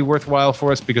is already worthwhile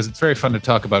for us because it's very fun to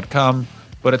talk about cum,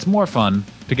 but it's more fun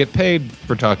to get paid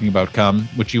for talking about cum,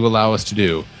 which you allow us to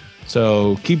do.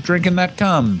 So keep drinking that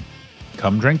cum.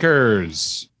 Cum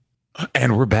drinkers.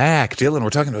 And we're back. Dylan, we're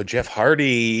talking about Jeff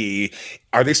Hardy.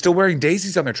 Are they still wearing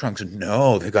daisies on their trunks?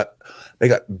 No, they got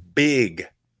big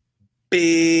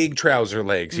big trouser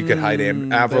legs. You could hide Avril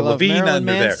they love Lavigne Marilyn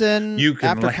under Manson. there. You can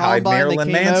After hide Columbine, they Marilyn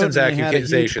came out Manson's and they had a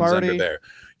huge accusations under party. there.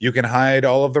 You can hide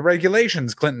all of the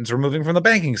regulations Clinton's removing from the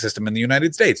banking system in the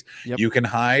United States. Yep. You can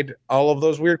hide all of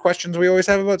those weird questions we always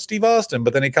have about Steve Austin,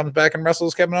 but then he comes back and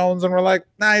wrestles Kevin Owens, and we're like,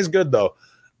 nah, he's good though.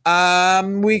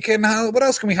 We can. What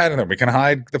else can we hide in there? We can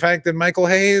hide the fact that Michael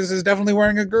Hayes is definitely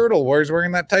wearing a girdle, or he's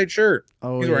wearing that tight shirt.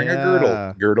 Oh, He's wearing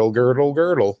a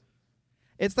girdle.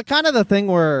 It's the kind of the thing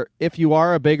where if you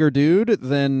are a bigger dude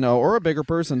then or a bigger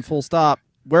person, full stop,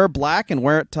 wear black and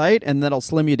wear it tight, and that'll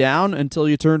slim you down until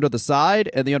you turn to the side.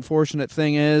 And the unfortunate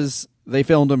thing is they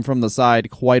filmed him from the side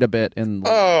quite a bit.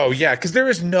 Oh yeah, because there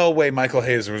is no way Michael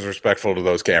Hayes was respectful to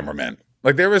those cameramen.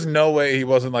 Like there was no way he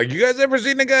wasn't like, you guys ever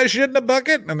seen a guy shit in a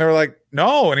bucket? And they're like,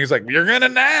 no. And he's like, you're gonna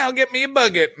now get me a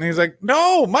bucket. And he's like,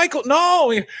 no, Michael,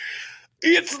 no.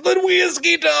 It's the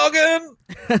whiskey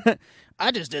talking. I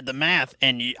just did the math,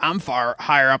 and I'm far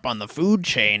higher up on the food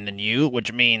chain than you,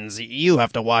 which means you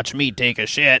have to watch me take a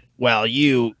shit while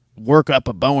you work up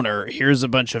a boner. Here's a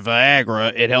bunch of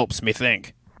Viagra. It helps me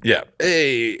think. Yeah.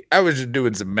 Hey, I was just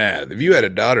doing some math. If you had a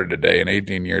daughter today in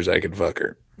 18 years, I could fuck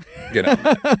her. You know.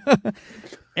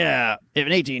 Yeah, if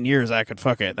in 18 years I could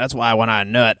fuck it. That's why when I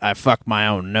nut, I fuck my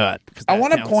own nut. I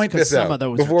want to point this out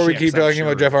before we keep talking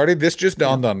about Jeff Hardy. This just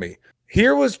dawned on me.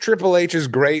 Here was Triple H's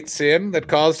great sin that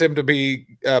caused him to be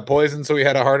poisoned, so he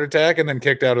had a heart attack and then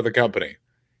kicked out of the company.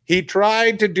 He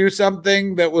tried to do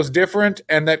something that was different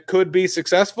and that could be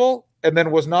successful, and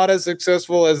then was not as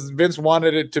successful as Vince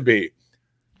wanted it to be.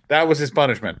 That was his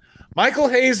punishment. Michael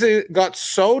Hayes got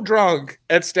so drunk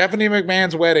at Stephanie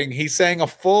McMahon's wedding, he sang a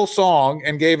full song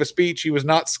and gave a speech he was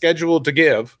not scheduled to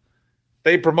give.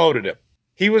 They promoted him.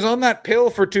 He was on that pill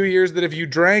for 2 years that if you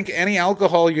drank any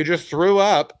alcohol, you just threw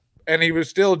up. And he was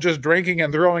still just drinking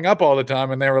and throwing up all the time.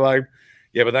 And they were like,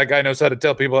 yeah, but that guy knows how to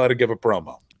tell people how to give a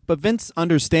promo. But Vince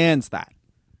understands that.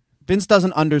 Vince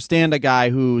doesn't understand a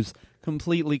guy who's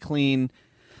completely clean.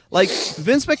 Like,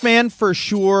 Vince McMahon, for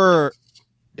sure,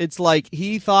 it's like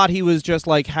he thought he was just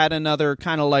like had another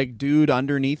kind of like dude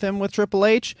underneath him with Triple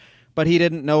H, but he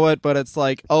didn't know it. But it's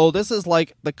like, oh, this is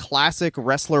like the classic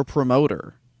wrestler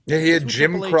promoter. Yeah, he had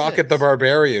Jim Crockett the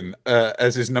Barbarian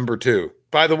as his number 2.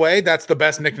 By the way, that's the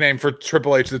best nickname for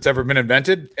Triple H that's ever been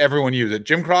invented. Everyone use it.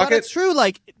 Jim Crockett. But it's true.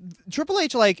 Like Triple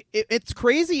H, like it's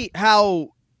crazy how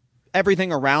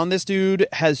everything around this dude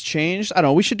has changed. I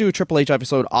don't know. We should do a Triple H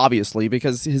episode, obviously,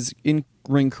 because his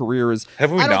in-ring career is.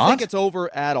 Have we I don't not? think it's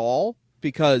over at all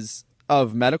because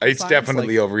of medical. It's science.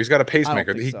 definitely over. He's got a I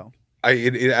pacemaker. don't think so.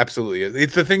 It absolutely is.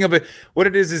 It's the thing of it. What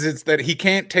it is it's that he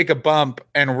can't take a bump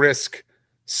and risk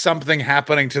something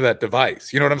happening to that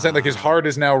device. You know what I'm saying? Like his heart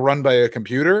is now run by a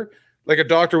computer. Like a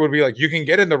doctor would be like, you can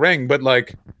get in the ring, but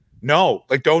like, no,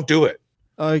 like don't do it.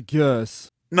 I guess.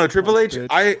 No, Triple H,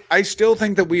 bitch. I still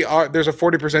think that there's a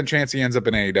 40% chance he ends up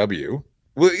in AEW.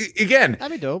 Well, again,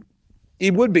 That'd be dope.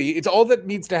 it would be. It's all that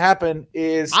needs to happen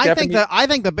is I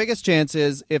think the biggest chance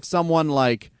is if someone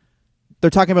like they're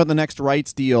talking about the next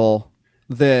rights deal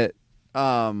that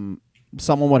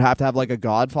someone would have to have like a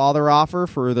Godfather offer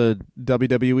for the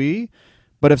WWE.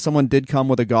 But if someone did come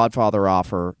with a Godfather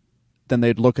offer, then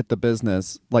they'd look at the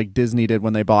business like Disney did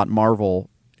when they bought Marvel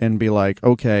and be like,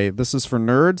 okay, this is for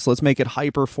nerds. Let's make it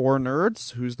hyper for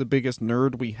nerds. Who's the biggest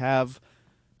nerd we have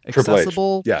accessible?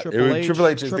 Triple H. Yeah, Triple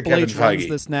H is the Kevin H runs Feige.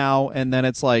 this now, and then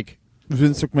it's like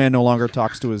Vince McMahon no longer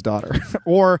talks to his daughter.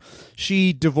 Or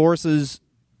she divorces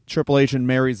Triple H and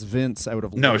marries Vince out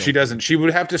of No, she doesn't. She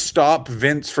would have to stop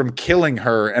Vince from killing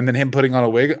her and then him putting on a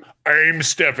wig. I'm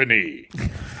Stephanie.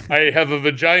 I have a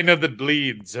vagina that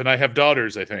bleeds and I have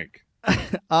daughters, I think.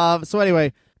 So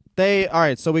anyway,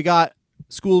 so we got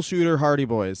school shooter Hardy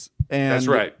Boys. And That's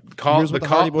right. here's what the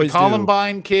Hardy Boys do.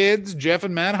 Columbine kids, Jeff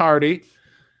and Matt Hardy,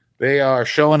 they are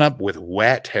showing up with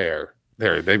wet hair.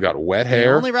 They've got wet They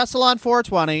hair. only wrestle on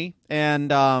 420,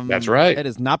 and That's right. It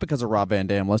is not because of Rob Van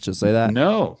Dam. Let's just say that.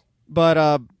 No.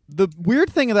 But the weird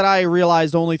thing that I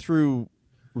realized only through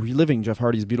reliving Jeff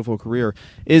Hardy's beautiful career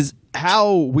is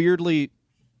how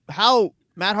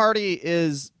Matt Hardy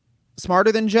is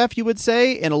smarter than Jeff, you would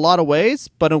say, in a lot of ways,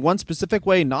 but in one specific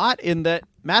way, not. In that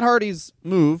Matt Hardy's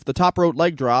move, the top rope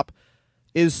leg drop,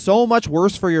 is so much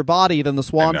worse for your body than the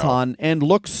Swanton and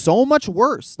looks so much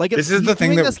worse. Like This is the he's thing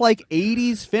doing that- this like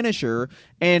 80s finisher,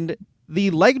 and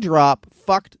the leg drop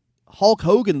fucked Hulk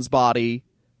Hogan's body,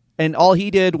 and all he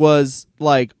did was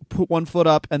like put one foot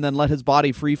up and then let his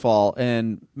body free fall.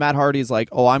 And Matt Hardy's like,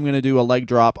 oh, I'm going to do a leg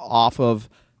drop off of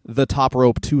the top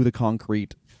rope to the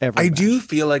concrete. I do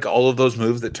feel like all of those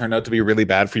moves that turned out to be really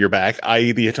bad for your back,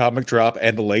 i.e. the atomic drop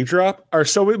and the leg drop, are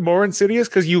so more insidious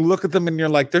because you look at them and you're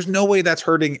like, there's no way that's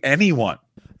hurting anyone.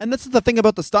 And this is the thing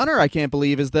about the stunner I can't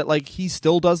believe is that, like, he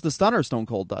still does the stunner Stone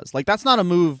Cold does. Like, that's not a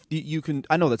move you can...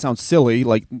 I know that sounds silly.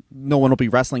 Like, no one will be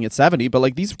wrestling at 70, but,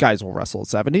 like, these guys will wrestle at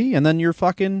 70, and then you're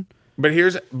fucking... But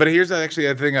here's actually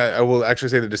the thing I will actually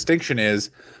say the distinction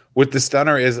is with the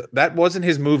stunner is that wasn't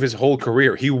his move his whole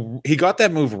career. He got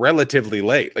that move relatively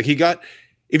late. Like,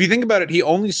 if you think about it, he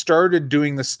only started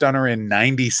doing the stunner in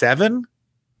 97.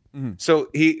 Mm-hmm. So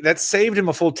that saved him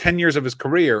a full 10 years of his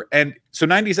career. And so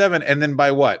 97, and then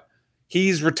by what?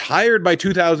 He's retired by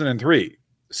 2003.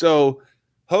 So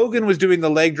Hogan was doing the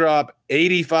leg drop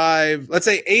 85, let's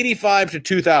say 85 to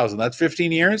 2000. That's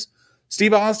 15 years.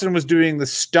 Steve Austin was doing the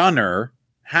stunner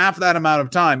half that amount of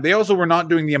time. They also were not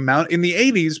doing the amount in the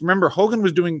 80s. Remember, Hogan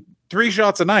was doing 3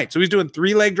 shots a night. So he's doing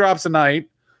 3 leg drops a night,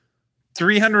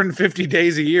 350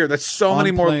 days a year. That's so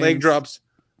many more leg drops.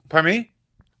 Pardon me?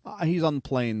 He's on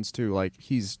planes too. Like,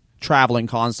 he's traveling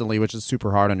constantly, which is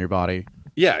super hard on your body.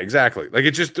 Yeah, exactly. Like,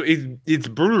 it's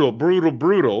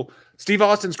brutal. Steve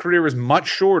Austin's career is much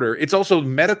shorter. It's also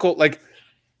medical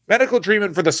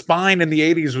treatment for the spine in the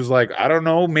 80s was like, I don't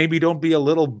know, maybe don't be a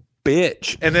little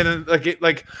bitch. And then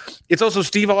it's also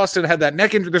Steve Austin had that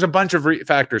neck injury. There's a bunch of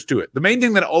factors to it. The main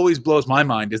thing that always blows my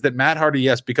mind is that Matt Hardy,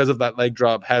 yes, because of that leg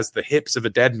drop, has the hips of a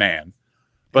dead man,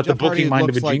 but the booking mind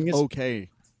of a genius.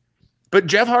 Okay. But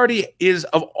Jeff Hardy is,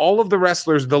 of all of the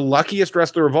wrestlers, the luckiest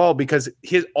wrestler of all because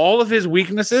all of his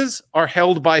weaknesses are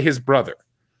held by his brother.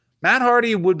 Matt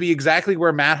Hardy would be exactly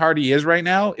where Matt Hardy is right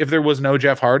now if there was no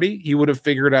Jeff Hardy. He would have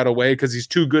figured out a way because he's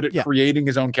too good at creating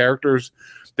his own characters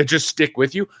that just stick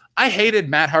with you. I hated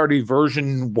Matt Hardy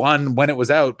version 1 when it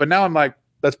was out, but now I'm like,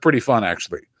 that's pretty fun,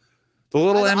 actually. The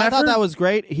little I thought that was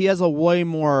great. He has a way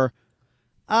more...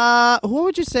 what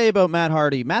would you say about Matt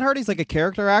Hardy? Matt Hardy's like a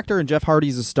character actor and Jeff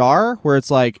Hardy's a star, where it's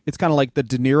kind of like the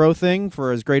De Niro thing.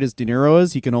 For as great as De Niro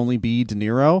is, he can only be De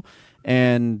Niro.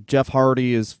 And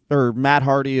Matt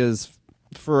Hardy is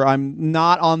I'm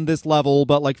not on this level,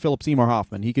 but like Philip Seymour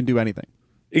Hoffman, he can do anything.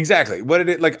 Exactly. What did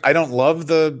it like? I don't love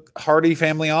the Hardy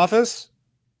Family Office,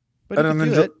 but I don't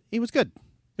enjoy it. He was good.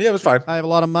 Yeah, it was fine. I have a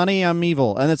lot of money, I'm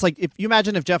evil. And it's like, if you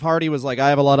imagine if Jeff Hardy was like, I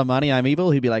have a lot of money, I'm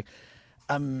evil, he'd be like,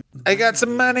 I got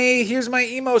some money. Here's my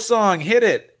emo song. Hit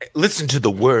it. Listen to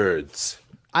the words.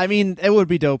 I mean, it would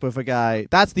be dope if a guy...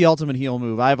 That's the ultimate heel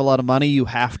move. I have a lot of money. You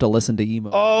have to listen to emo.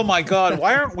 Oh, my God.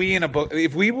 Why aren't we in a book?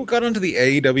 If we got onto the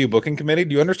AEW booking committee,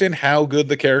 do you understand how good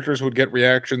the characters would get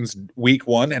reactions week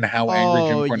 1 and how angry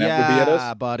Jim Cornette would be at us?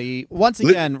 Yeah, buddy. Once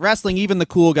again, wrestling, even the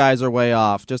cool guys are way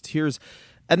off.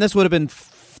 And this would have been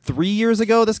 3 years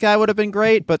ago, this guy would have been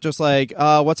great, but just like,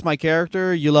 what's my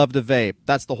character? You love to vape.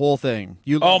 That's the whole thing.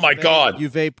 Oh my God.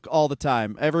 You vape all the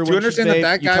time. Everyone. Do you understand vape,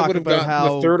 that guy would have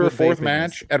gotten the 3rd or 4th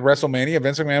match at WrestleMania?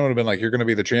 Vince McMahon would have been like, you're going to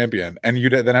be the champion. And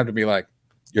you'd then have to be like,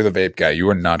 you're the vape guy. You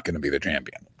are not going to be the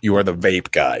champion. You are the vape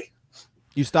guy.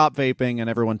 You stop vaping and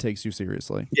everyone takes you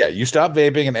seriously. Yeah, you stop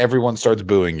vaping and everyone starts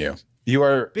booing you. You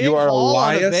are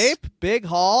Elias. Vape, big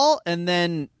haul, and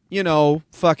then,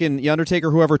 fucking the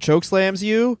Undertaker, whoever chokeslams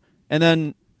you, and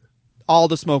then all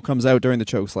the smoke comes out during the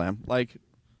chokeslam. Like,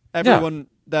 everyone,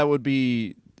 that would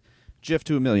be GIF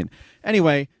to a million.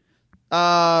 Anyway,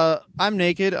 I'm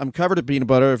naked. I'm covered in peanut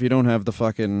butter if you don't have the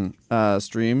fucking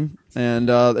stream. And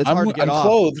it's hard to get off. I'm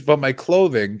clothed, but my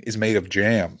clothing is made of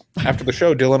jam. After the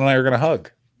show, Dylan and I are going to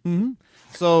hug. Mm-hmm.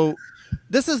 So...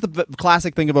 This is the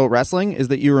classic thing about wrestling is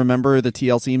that you remember the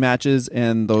TLC matches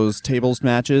and those tables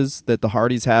matches that the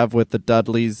Hardys have with the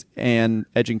Dudleys and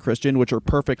Edge and Christian, which are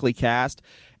perfectly cast.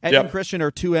 Edge and Christian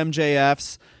are 2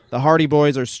 MJFs. The Hardy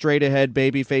Boys are straight ahead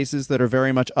baby faces that are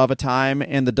very much of a time.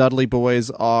 And the Dudley Boys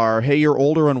are, hey, you're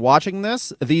older and watching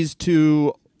this. These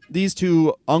two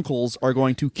uncles are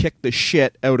going to kick the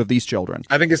shit out of these children.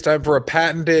 I think it's time for a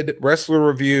patented wrestler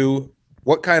review.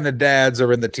 What kind of dads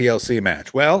are in the TLC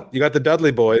match? Well, you got the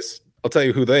Dudley Boys. I'll tell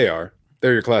you who they are.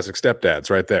 They're your classic stepdads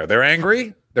right there. They're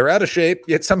angry. They're out of shape,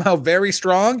 yet somehow very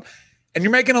strong. And you're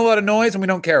making a lot of noise, and we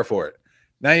don't care for it.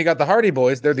 Now you got the Hardy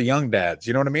Boys. They're the young dads.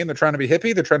 You know what I mean? They're trying to be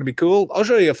hippie. They're trying to be cool. I'll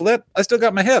show you a flip. I still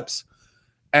got my hips.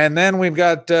 And then we've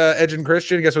got Edge and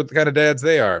Christian. Guess what kind of dads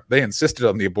they are? They insisted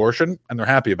on the abortion, and they're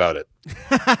happy about it.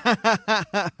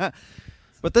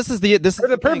 But this is for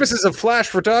the purposes of flash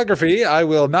photography, I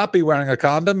will not be wearing a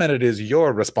condom, and it is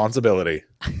your responsibility.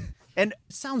 And it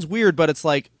sounds weird, but it's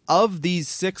like, of these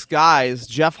 6 guys,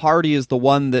 Jeff Hardy is the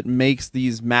one that makes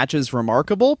these matches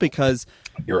remarkable because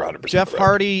you're 100% Jeff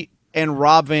Hardy and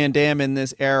Rob Van Dam in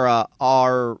this era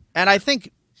are, and I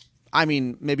think, I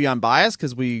mean, maybe I'm biased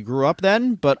because we grew up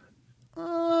then, but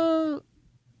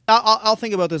I'll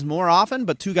think about this more often,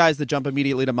 but 2 guys that jump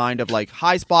immediately to mind of like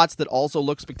high spots that also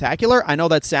look spectacular. I know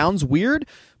that sounds weird,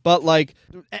 but like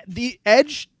the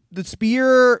Edge the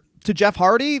spear to Jeff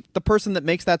Hardy, the person that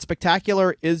makes that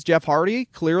spectacular is Jeff Hardy,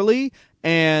 clearly,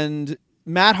 and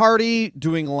Matt Hardy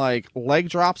doing like leg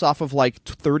drops off of like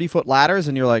 30-foot ladders,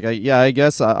 and you're like, yeah, I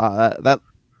guess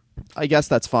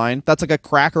that's fine. That's like a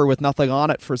cracker with nothing on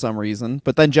it for some reason.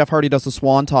 But then Jeff Hardy does the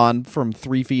swanton from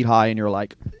 3 feet high, and you're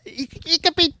like, he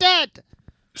could be dead.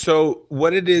 So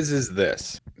what it is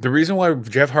this. The reason why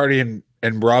Jeff Hardy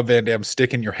and Rob Van Dam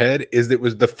stick in your head is that it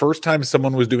was the first time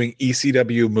someone was doing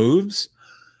ECW moves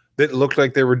that looked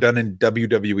like they were done in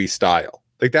WWE style.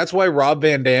 Like, that's why Rob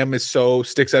Van Dam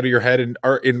sticks out of your head in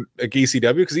like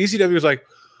ECW, because ECW was like,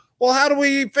 well, how do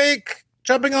we fake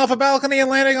jumping off a balcony and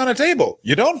landing on a table?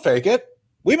 You don't fake it.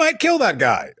 We might kill that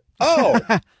guy. Oh.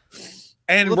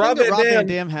 And Rob Van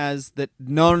Dam has that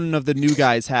none of the new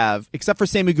guys have, except for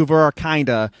Sammy Guevara,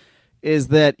 kinda, is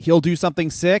that he'll do something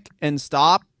sick and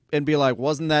stop and be like,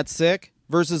 wasn't that sick?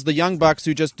 Versus the Young Bucks,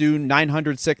 who just do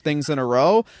 900 sick things in a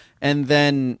row, and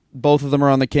then both of them are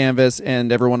on the canvas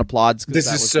and everyone applauds. This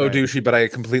is so douchey, but I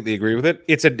completely agree with it.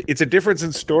 It's a difference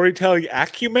in storytelling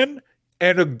acumen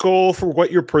and a goal for what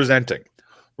you're presenting.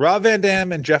 Rob Van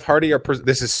Dam and Jeff Hardy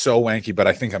this is so wanky, but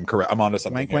I think I'm correct. I'm onto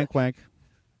something. Wank.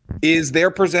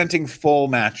 They're presenting full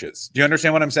matches. Do you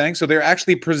understand what I'm saying? So they're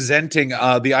actually presenting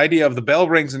the idea of the bell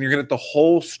rings and you're going to get the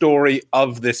whole story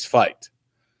of this fight.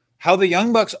 How the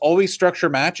Young Bucks always structure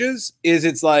matches is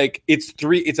it's a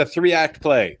 3-act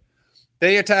play.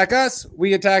 They attack us,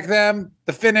 we attack them.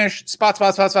 The finish, spot.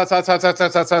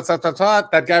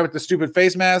 That guy with the stupid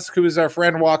face mask, who is our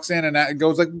friend, walks in and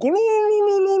goes like,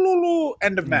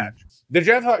 end of match. The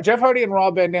Jeff Hardy and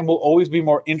Rob Van Dam will always be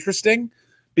more interesting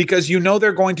because you know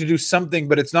they're going to do something,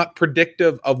 but it's not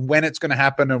predictive of when it's going to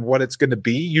happen and what it's going to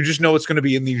be. You just know it's going to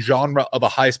be in the genre of a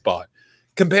high spot.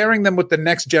 Comparing them with the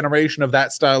next generation of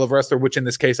that style of wrestler, which in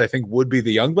this case I think would be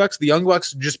the Young Bucks. The Young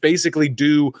Bucks just basically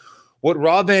do what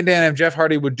Rob Van Dam and Jeff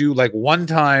Hardy would do like one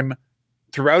time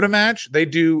throughout a match. They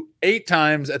do 8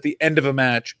 times at the end of a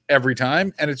match every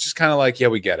time, and it's just kind of like, yeah,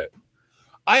 we get it.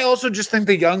 I also just think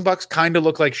the Young Bucks kind of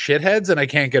look like shitheads, and I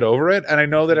can't get over it. And I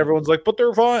know that everyone's like, but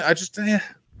they're fine.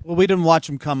 Well, we didn't watch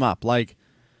them come up. Like,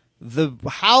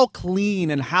 how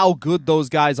clean and how good those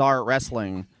guys are at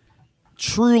wrestling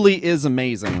truly is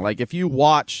amazing. Like, if you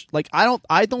watch, like, I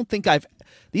don't think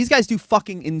these guys do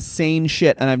fucking insane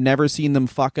shit and I've never seen them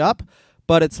fuck up,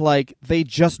 but it's like they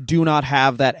just do not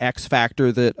have that X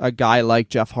factor that a guy like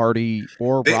Jeff Hardy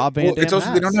or Rob Van Dam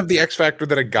has. They don't have the X factor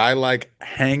that a guy like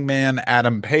Hangman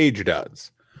Adam Page does,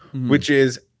 which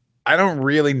is, I don't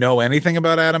really know anything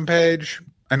about Adam Page.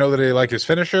 I know that I like his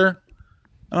finisher,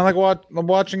 and I'm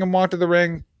watching him walk to the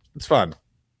ring. It's fun.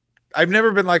 I've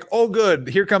never been like, oh, good,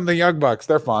 here come the Young Bucks.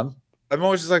 They're fun. I'm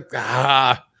always just like,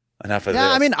 enough of this.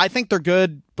 Yeah, I mean, I think they're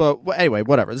good, but anyway,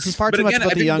 whatever. This is far too much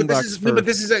about the Young Bucks.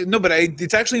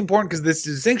 It's actually important because this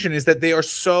distinction is that they are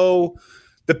so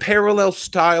the parallel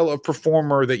style of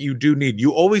performer that you do need.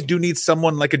 You always do need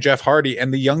someone like a Jeff Hardy,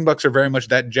 and the Young Bucks are very much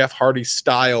that Jeff Hardy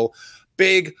style,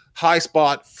 big, high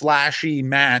spot, flashy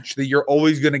match that you're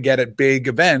always going to get at big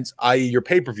events, i.e. your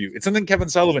pay-per-view. It's something Kevin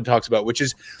Sullivan talks about, which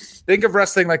is, think of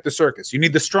wrestling like the circus. You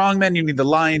need the strongmen, you need the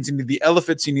lions, you need the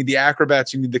elephants, you need the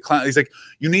acrobats, you need the clowns. He's like,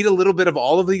 you need a little bit of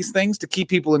all of these things to keep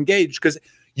people engaged because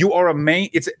you are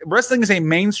wrestling is a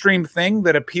mainstream thing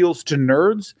that appeals to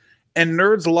nerds, and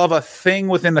nerds love a thing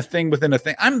within a thing within a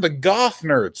thing. I'm the goth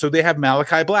nerd, so they have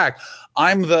Malachi Black.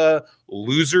 I'm the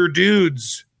loser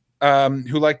dudes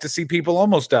who like to see people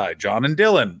almost die, John and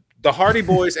Dylan. The Hardy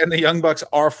Boys and the Young Bucks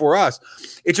are for us.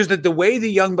 It's just that the way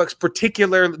the Young Bucks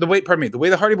the way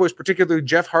the Hardy Boys, particularly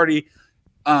Jeff Hardy,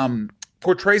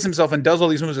 portrays himself and does all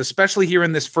these moves, especially here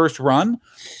in this first run,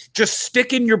 just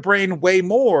stick in your brain way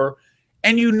more.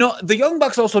 And you know, the Young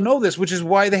Bucks also know this, which is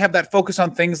why they have that focus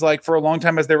on things like for a long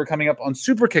time as they were coming up on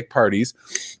super kick parties,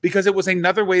 because it was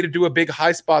another way to do a big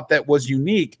high spot that was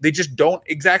unique. They just don't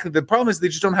exactly. The problem is they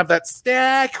just don't have that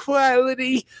stack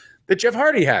quality that Jeff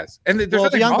Hardy has. And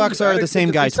the Young Bucks are the same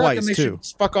guy twice, too.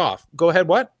 Fuck off. Go ahead,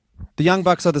 what? The Young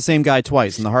Bucks are the same guy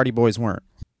twice, and the Hardy Boys weren't.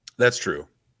 That's true.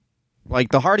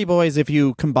 Like, the Hardy Boys, if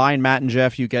you combine Matt and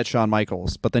Jeff, you get Shawn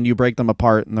Michaels, but then you break them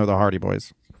apart, and they're the Hardy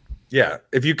Boys. Yeah.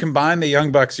 If you combine the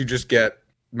Young Bucks, you just get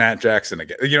Matt Jackson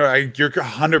again. You know, you're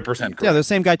 100% correct. Yeah, they're the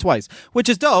same guy twice, which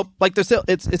is dope. Like,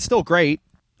 it's still great.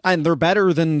 And they're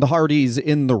better than the Hardys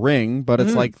in the ring, but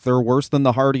it's like they're worse than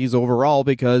the Hardys overall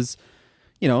because,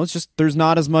 you know, it's just there's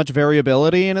not as much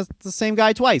variability, and it's the same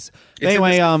guy twice.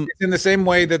 Anyway, it's in the same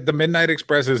way that the Midnight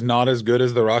Express is not as good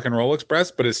as the Rock and Roll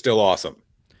Express, but it's still awesome.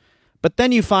 But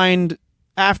then you find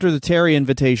after the Terry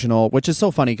Invitational, which is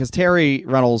so funny because Terry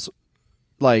Reynolds,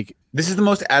 like, This is the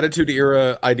most attitude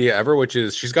era idea ever, which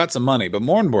is she's got some money, but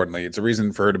more importantly, it's a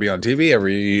reason for her to be on TV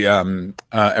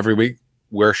every week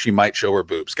where she might show her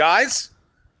boobs. Guys,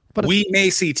 But we may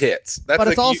see tits. But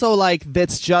it's also like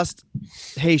that's just,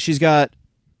 hey, she's got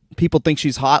people think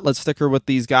she's hot. Let's stick her with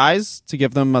these guys to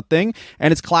give them a thing.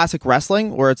 And it's classic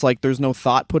wrestling where it's like there's no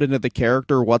thought put into the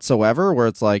character whatsoever. Where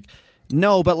it's like,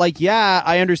 no, but like, yeah,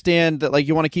 I understand that like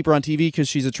you want to keep her on TV because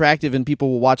she's attractive and people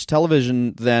will watch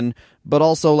television then. But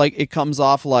also like it comes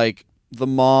off like the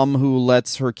mom who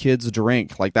lets her kids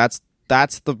drink. Like that's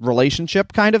the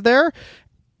relationship kind of there.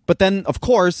 But then of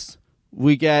course,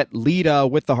 we get Lita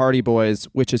with the Hardy Boys,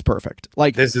 which is perfect.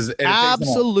 Like, this is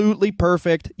absolutely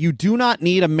perfect. You do not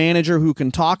need a manager who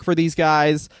can talk for these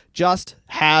guys. Just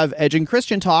have Edge and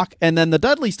Christian talk, and then the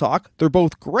Dudleys talk. They're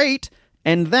both great,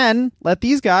 and then let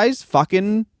these guys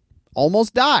fucking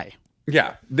almost die.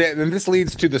 Yeah, and this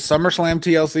leads to the SummerSlam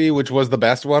TLC, which was the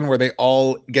best one, where they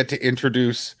all get to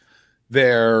introduce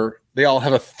they all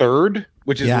have a third,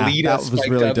 which is Lita, Spike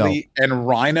really Dudley, and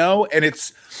Rhino, and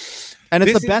it's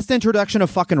the best introduction of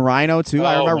fucking Rhino, too.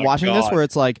 I remember watching this where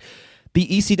it's like the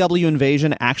ECW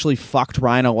invasion actually fucked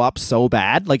Rhino up so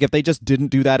bad. Like, if they just didn't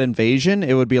do that invasion,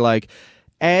 it would be like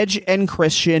Edge and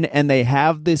Christian, and they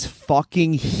have this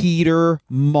fucking heater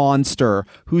monster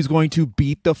who's going to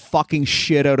beat the fucking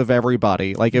shit out of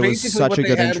everybody. Like, it was such a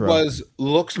good intro. Was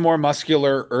looks more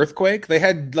muscular Earthquake. They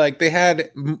had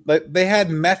Limp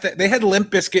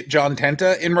Bizkit John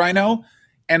Tenta in Rhino,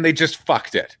 and they just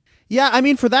fucked it. Yeah, I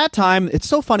mean, for that time, it's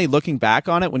so funny looking back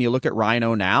on it when you look at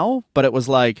Rhino now, but it was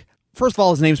like, first of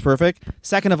all, his name's perfect.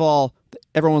 Second of all,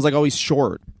 everyone was like, oh, he's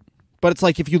short. But it's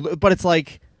like,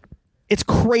 it's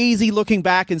crazy looking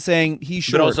back and saying he's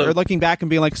short, or looking back and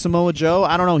being like, Samoa Joe,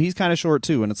 I don't know, he's kind of short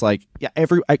too. And it's like, yeah,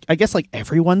 I guess like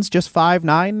everyone's just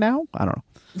 5'9" now. I don't know.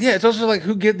 Yeah, it's also like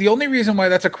the only reason why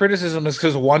that's a criticism is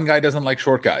because one guy doesn't like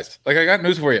short guys. Like, I got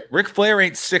news for you. Ric Flair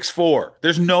ain't 6'4".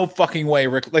 There's no fucking way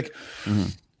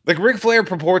Like Ric Flair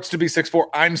purports to be 6'4".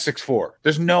 I'm 6'4".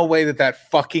 There's no way that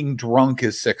fucking drunk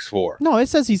is 6'4". No, it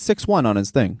says he's 6'1" on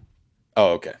his thing.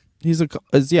 Oh, okay. He's not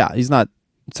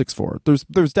 6'4".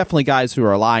 There's definitely guys who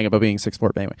are lying about being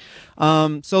 6'4". But anyway,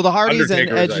 so the Hardys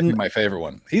Undertaker and Edge, is, I think, my favorite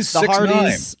one. He's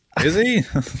 6'9". Is he?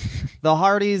 The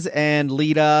Hardys and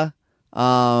Lita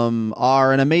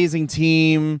are an amazing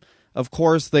team. Of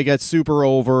course, they get super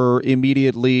over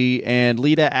immediately, and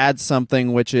Lita adds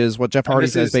something, which is what Jeff Hardy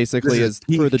says basically is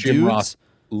for the Jim dudes. Ross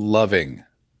loving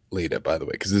Lita, by the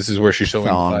way, because this is where she's showing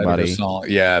the song.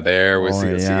 Yeah, there we see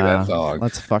that song.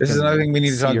 This is another thing we need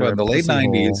to talk about. In the late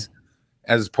 90s,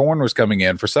 as porn was coming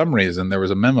in, for some reason, there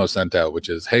was a memo sent out, which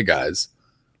is, hey guys,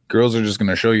 girls are just going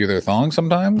to show you their thong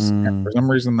sometimes, and for some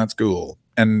reason that's cool.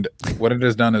 And what it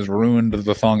has done is ruined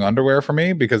the thong underwear for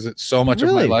me, because it's so much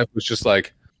of my life was just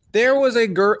like, there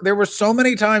were so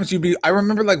many times I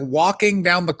remember like walking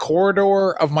down the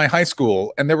corridor of my high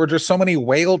school, and there were just so many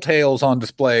whale tails on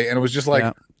display, and it was just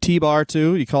like T-bar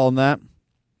too. You call them that?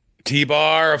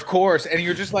 T-bar, of course. And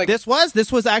you're just like, this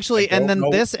was actually, and then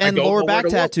this and lower back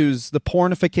tattoos, the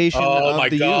pornification. Oh my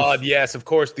God. Youth. Yes, of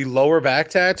course. The lower back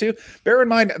tattoo. Bear in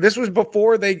mind, this was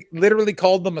before they literally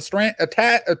called them a tramp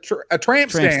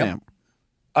stamp.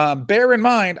 Bear in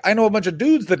mind, I know a bunch of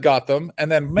dudes that got them,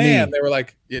 and then they were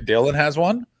like, yeah, Dylan has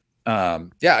one.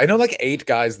 Yeah, I know like 8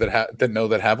 guys that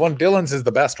have one. Dylan's is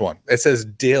the best one. It says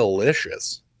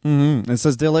delicious. It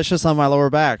says delicious on my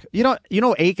lower back. You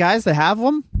know 8 guys that have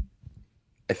them?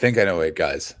 I think I know 8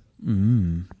 guys.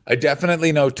 I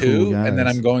definitely know 2, and then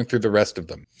I'm going through the rest of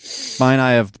them. Mine,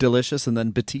 I have delicious, and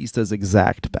then Batista's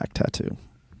exact back tattoo.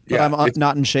 But I'm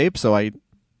not in shape, so I.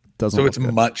 So it's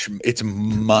much bigger.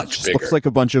 Looks like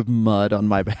a bunch of mud on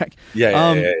my back.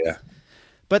 Yeah.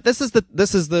 But this is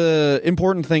the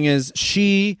important thing is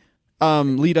she,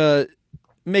 Lita,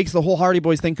 makes the whole Hardy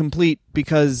Boys thing complete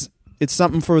because it's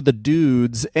something for the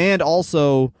dudes, and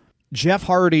also Jeff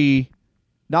Hardy,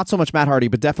 not so much Matt Hardy,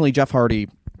 but definitely Jeff Hardy,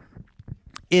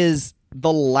 is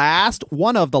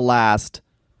one of the last.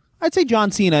 I'd say John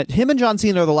Cena. Him and John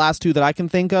Cena are the last 2 that I can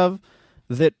think of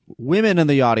that women in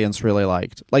the audience really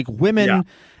liked. Like women,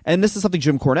 and this is something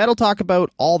Jim Cornette will talk about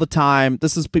all the time.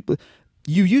 This is people.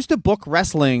 You used to book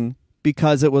wrestling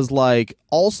because it was like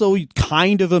also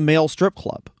kind of a male strip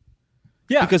club.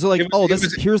 Yeah. Because like,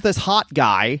 here's this hot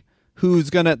guy who's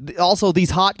gonna also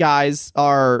these hot guys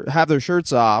have their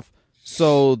shirts off.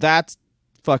 So that's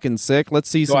fucking sick. Let's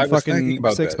see some fucking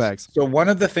six packs. So one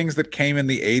of the things that came in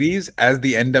the 80s as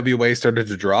the NWA started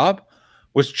to drop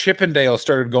was Chippendale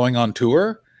started going on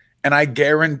tour, and I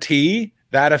guarantee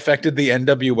that affected the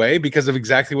NWA because of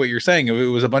exactly what you're saying. It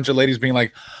was a bunch of ladies being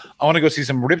like, I want to go see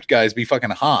some ripped guys be fucking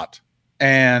hot.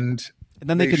 And And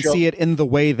then they can see it in the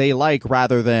way they like,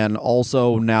 rather than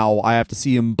also now I have to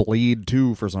see him bleed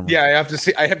too for some reason. Yeah,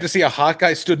 I have to see a hot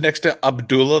guy stood next to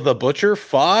Abdullah the Butcher.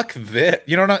 Fuck this.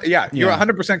 You're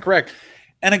 100% correct.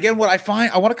 And again, what I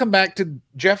find, I want to come back to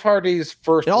Jeff Hardy's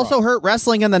first. It also hurt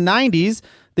wrestling in the 90s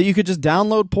that you could just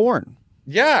download porn.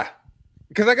 Yeah,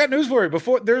 because I got news for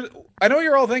you. I know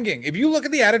you're all thinking, if you look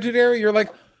at the Attitude Era, you're like,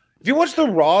 if you watch the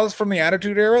Raws from the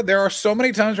Attitude Era, there are so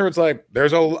many times where it's like,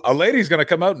 there's a lady's going to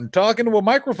come out and talk into a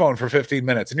microphone for 15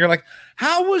 minutes. And you're like,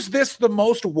 how was this the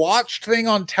most watched thing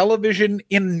on television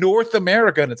in North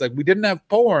America? And it's like, we didn't have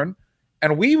porn,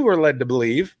 and we were led to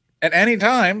believe at any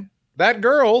time that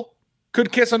girl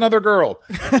could kiss another girl.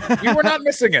 We were not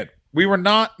missing it. We were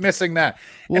not missing that.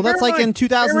 Well, that's like in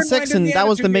 2006, and that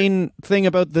was the main thing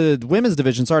about the women's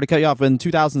division. Sorry to cut you off. In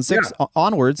 2006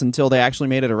 onwards, until they actually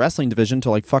made it a wrestling division,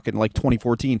 till like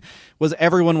 2014, was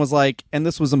everyone was like, and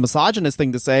this was a misogynist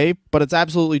thing to say, but it's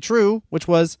absolutely true, which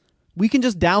was, we can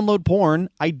just download porn.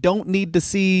 I don't need to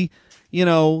see,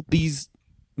 these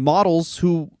models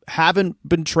who haven't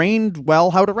been trained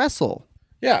well how to wrestle.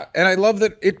 Yeah, and I love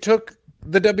that it took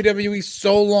the WWE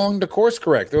so long to course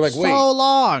correct. They're like, wait.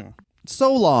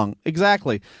 So long.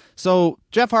 Exactly. So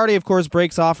Jeff Hardy, of course,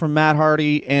 breaks off from Matt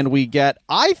Hardy, and we get,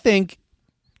 I think,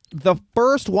 the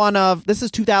first one of, this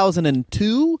is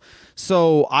 2002,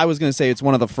 so I was going to say it's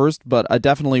one of the first, but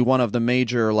definitely one of the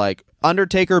major, like,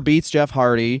 Undertaker beats Jeff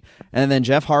Hardy, and then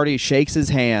Jeff Hardy shakes his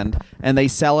hand, and they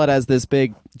sell it as this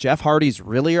big, Jeff Hardy's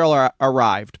really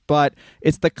arrived. But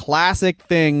it's the classic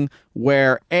thing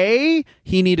where A,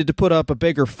 he needed to put up a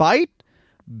bigger fight,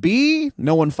 B,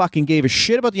 no one fucking gave a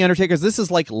shit about the Undertaker. This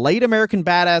is like late American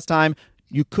Badass time.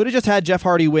 You could have just had Jeff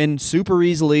Hardy win super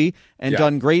easily and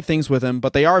done great things with him,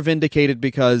 but they are vindicated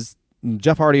because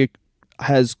Jeff Hardy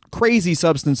has crazy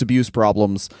substance abuse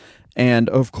problems, and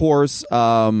of course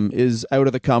is out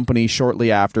of the company shortly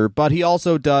after. But he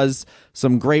also does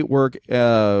some great work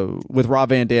with Rob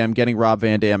Van Dam, getting Rob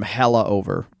Van Dam hella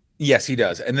over. Yes, he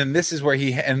does. And then this is where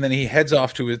he heads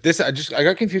off to his, I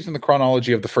got confused in the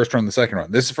chronology of the first run and the second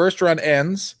run. This first run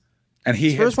ends, and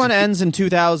his first one ends in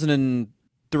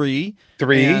 2003.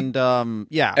 And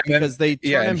because they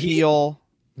turn him heel.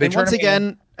 And once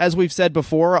again, as we've said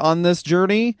before on this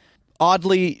journey,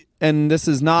 oddly, and this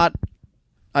is not,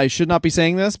 I should not be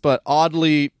saying this, but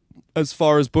oddly, as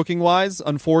far as booking wise,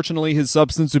 unfortunately, his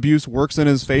substance abuse works in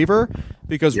his favor,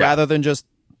 because rather than just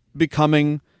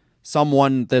becoming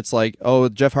someone that's like, oh,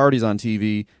 Jeff Hardy's on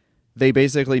TV, they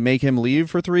basically make him leave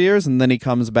for 3 years, and then he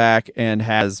comes back and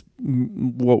has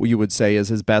what you would say is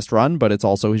his best run, but it's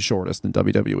also his shortest in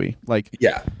WWE.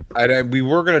 We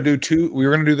were going to do two. We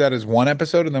were going to do that as one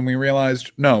episode, and then we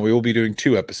realized, no, we will be doing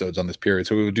 2 episodes on this period.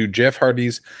 So we will do Jeff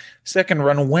Hardy's second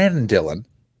run when, Dylan?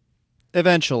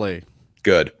 Eventually.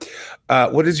 Good.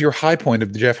 What is your high point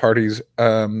of Jeff Hardy's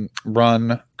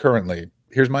run currently?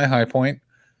 Here's my high point.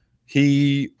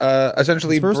 He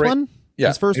essentially his first one. Yeah,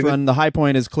 his first run. The high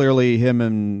point is clearly him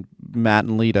and Matt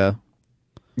and Lita.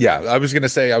 Yeah, I was gonna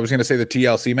say the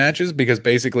TLC matches, because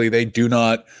basically they do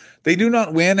not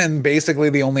win, and basically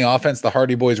the only offense the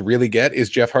Hardy Boys really get is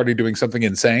Jeff Hardy doing something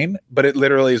insane. But it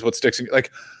literally is what sticks. Like,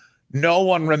 no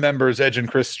one remembers Edge and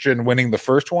Christian winning the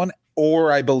first one,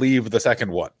 or I believe the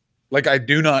second one. Like, I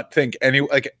do not think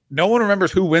no one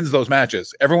remembers who wins those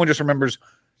matches. Everyone just remembers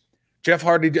Jeff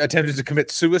Hardy attempted to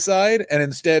commit suicide and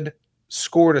instead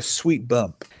scored a sweet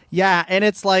bump. Yeah, and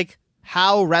it's like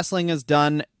how wrestling is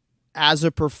done as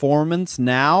a performance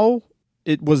now.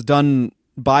 It was done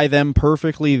by them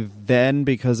perfectly then,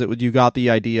 because you got the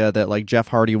idea that like Jeff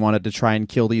Hardy wanted to try and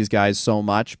kill these guys so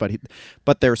much,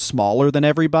 but they're smaller than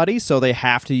everybody, so they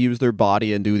have to use their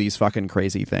body and do these fucking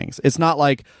crazy things. It's not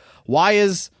like, why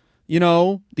is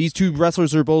these 2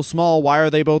 wrestlers are both small, why are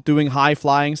they both doing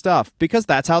high-flying stuff? Because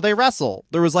that's how they wrestle.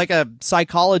 There was like a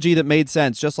psychology that made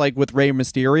sense, just like with Rey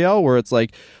Mysterio, where it's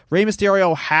like, Rey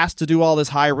Mysterio has to do all this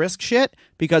high-risk shit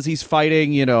because he's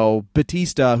fighting,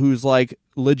 Batista, who's like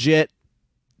legit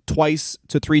 2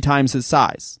 to 3 times his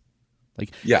size.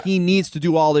 Like, he needs to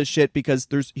do all this shit because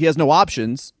he has no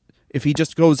options. If he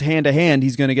just goes hand to hand,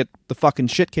 he's going to get the fucking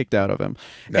shit kicked out of him.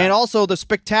 No. And also the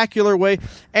spectacular way.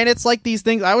 And it's like these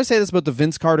things. I always say this about the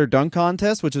Vince Carter dunk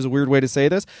contest, which is a weird way to say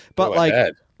this. But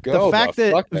the fact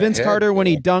that Vince Carter, when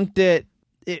he dunked it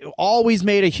always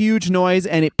made a huge noise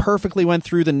and it perfectly went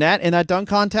through the net. And that dunk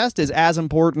contest is as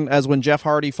important as when Jeff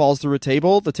Hardy falls through a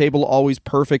table. The table always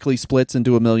perfectly splits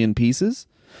into a million pieces.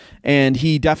 And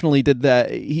he definitely did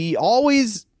that.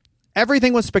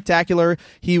 Everything was spectacular.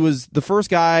 He was the first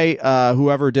guy who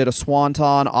ever did a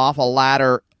swanton off a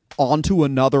ladder onto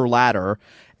another ladder.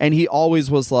 And he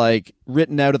always was like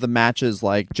written out of the matches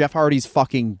like Jeff Hardy's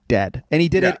fucking dead. And he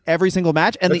did it every single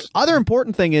match. And the other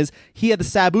important thing is he had the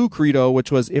Sabu credo,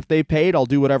 which was if they paid, I'll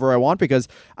do whatever I want. Because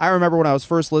I remember when I was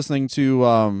first listening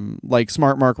to like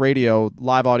Smart Mark Radio,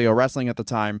 live audio wrestling at the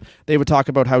time, they would talk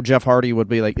about how Jeff Hardy would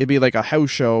be like, it'd be like a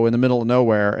house show in the middle of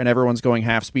nowhere and everyone's going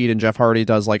half speed and Jeff Hardy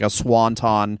does like a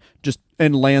swanton just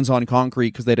and lands on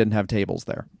concrete because they didn't have tables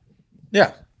there.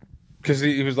 Yeah. Because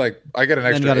he was like, I got an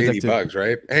extra $80,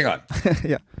 right? Hang on.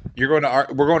 Yeah. We're going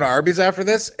to Arby's after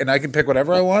this, and I can pick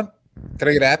whatever I want. Can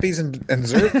I get Appies and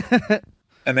dessert?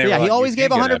 And they he always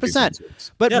gave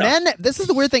 100%. But men, this is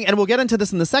the weird thing, and we'll get into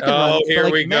this in the second run. Oh, here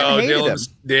like, we go.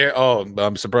 Dylan's there. Oh,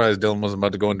 I'm surprised Dylan wasn't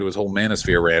about to go into his whole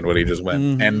manosphere rant when he just went.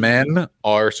 Mm-hmm. And men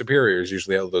are superiors.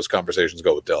 Usually how those conversations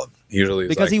go with Dylan. Usually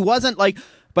because he wasn't like,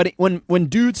 but when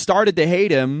dudes started to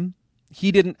hate him,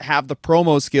 he didn't have the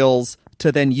promo skills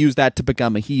to then use that to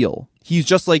become a heel. He's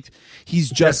just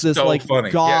this so like funny.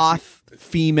 Goth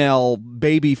female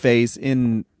baby face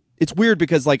in. It's weird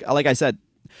because like I said,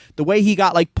 the way he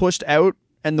got like pushed out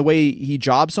and the way he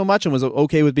jobbed so much and was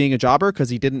okay with being a jobber because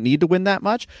he didn't need to win that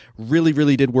much really,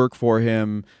 really did work for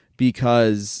him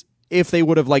because if they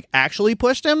would have like actually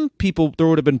pushed him, there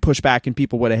would have been pushback and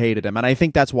people would have hated him. And I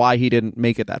think that's why he didn't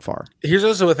make it that far. Here's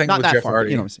also a thing with Jeff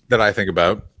Hardy that I think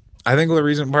about. I think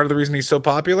part of the reason he's so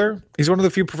popular, he's one of the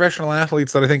few professional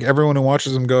athletes that I think everyone who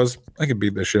watches him goes, I could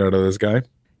beat the shit out of this guy.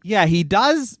 Yeah, he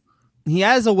does. He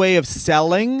has a way of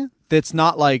selling that's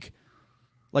not like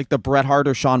the Bret Hart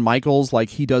or Shawn Michaels. Like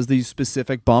he does these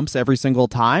specific bumps every single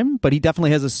time, but he definitely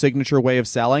has a signature way of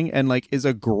selling and like is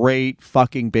a great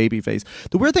fucking babyface.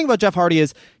 The weird thing about Jeff Hardy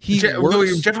is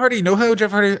Jeff Hardy, you know how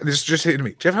Jeff Hardy, this just hit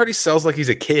me. Jeff Hardy sells like he's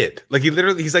a kid. Like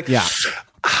he's like, yeah.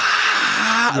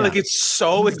 Like it's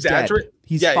so exaggerated. Dead.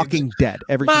 He's fucking dead.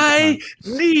 My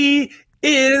knee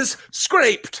is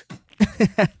scraped.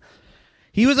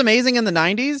 He was amazing in the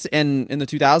 90s and in the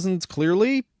 2000s,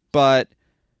 clearly, but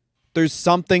there's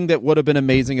something that would have been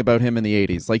amazing about him in the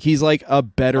 80s. Like he's like a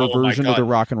better version of the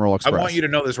Rock and Roll Express. I want you to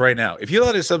know this right now. If you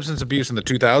thought his substance abuse in the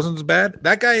 2000s bad,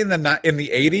 that guy in the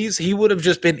 80s, he would have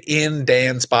just been in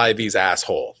Dan Spivey's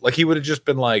asshole. Like he would have just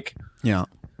been like,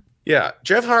 yeah,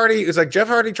 Jeff Hardy is like Jeff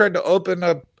Hardy tried to open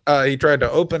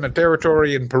a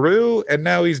territory in Peru, and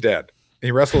now he's dead.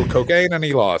 He wrestled cocaine and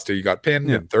he lost. He got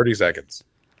pinned in 30 seconds.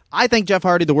 I think Jeff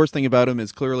Hardy, the worst thing about him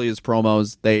is clearly his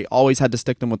promos. They always had to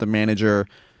stick them with a manager,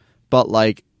 but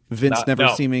like Vince never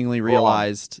seemingly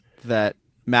realized that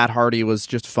Matt Hardy was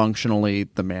just functionally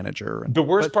the manager. The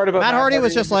worst part about Matt Hardy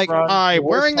was just like, I'm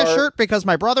wearing the shirt because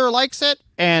my brother likes it,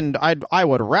 and I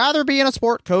would rather be in a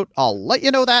sport coat. I'll let you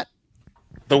know that.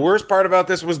 The worst part about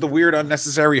this was the weird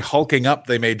unnecessary hulking up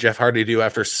they made Jeff Hardy do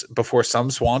before some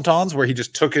swantons where he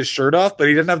just took his shirt off, but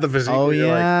he didn't have the physique. Oh,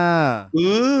 yeah. Like,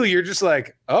 ooh, you're just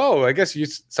like, oh, I guess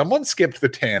someone skipped the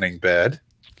tanning bed.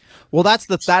 Well, that's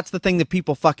the thing that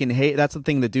people fucking hate. That's the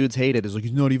thing that dudes hated is like,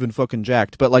 he's not even fucking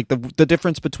jacked. But like the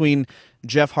difference between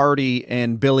Jeff Hardy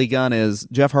and Billy Gunn is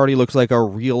Jeff Hardy looks like a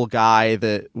real guy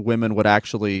that women would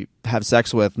actually have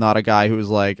sex with, not a guy who's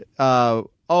like,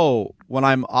 when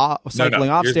I'm cycling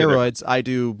off steroids, I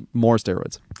do more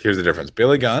steroids. Here's the difference.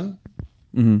 Billy Gunn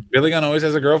always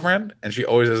has a girlfriend, and she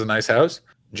always has a nice house.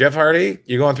 Jeff Hardy,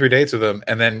 you go on 3 dates with him,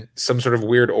 and then some sort of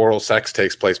weird oral sex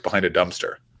takes place behind a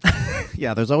dumpster.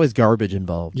 Yeah, there's always garbage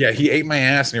involved. Yeah, he ate my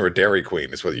ass near a Dairy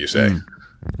Queen, is what you say.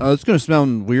 It's going to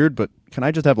sound weird, but can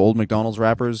I just have old McDonald's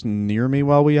wrappers near me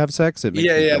while we have sex? This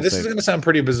is going to sound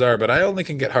pretty bizarre, but I only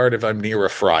can get hard if I'm near a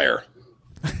fryer.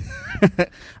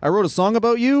 I wrote a song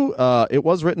about you. It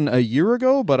was written a year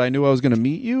ago, but I knew I was going to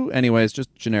meet you. Anyways,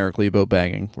 just generically about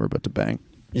banging. We're about to bang.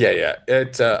 Yeah.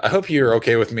 I hope you're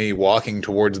okay with me walking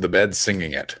towards the bed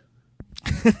singing it.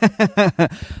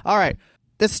 All right.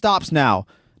 This stops now.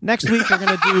 Next week, we're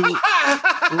going to do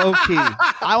low key.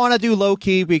 I want to do low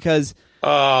key because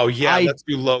let's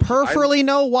do low key. Perfectly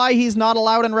know why he's not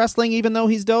allowed in wrestling, even though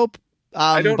he's dope.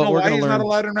 I don't know why he's not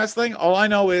allowed in wrestling. All I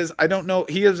know is I don't know.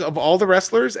 He is of all the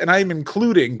wrestlers, and I'm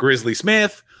including Grizzly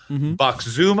Smith, Buck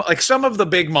Zuma, like some of the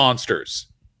big monsters.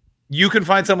 You can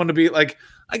find someone to be like,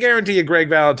 I guarantee you Greg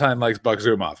Valentine likes Buck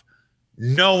Zumhoff.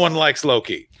 No one likes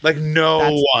Loki. Like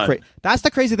one. That's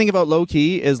the crazy thing about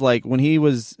Loki is like when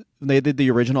they did the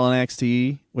original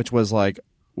NXT, which was like,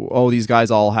 these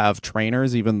guys all have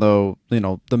trainers, even though,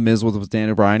 the Miz was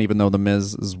Daniel Bryan, even though the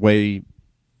Miz is way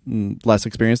less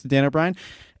experienced than Dan O'Brien.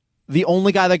 The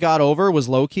only guy that got over was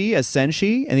Loki as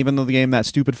Senshi, and even though they gave him that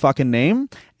stupid fucking name,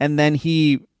 and then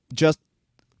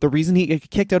the reason he got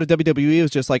kicked out of WWE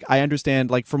was just like, I understand,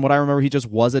 like from what I remember, he just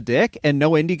was a dick, and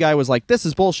no indie guy was like, this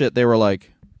is bullshit. They were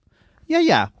like,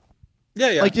 yeah,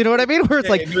 Yeah. Like, you know what I mean? Where it's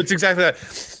like, it's exactly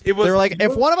that. It was. they're like,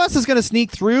 if one of us is going to sneak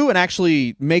through and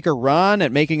actually make a run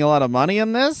at making a lot of money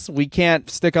in this, we can't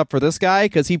stick up for this guy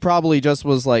because he probably just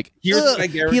was like, Here's what I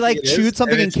he guarantee like it is, chewed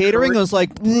something and in it's catering and correct. was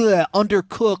like, "Bleh,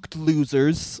 undercooked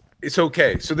losers. It's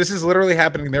okay. So this is literally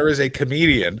happening. There is a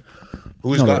comedian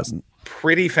who's No, there got isn't.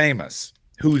 pretty famous,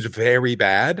 who's very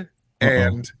bad,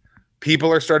 and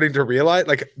people are starting to realize,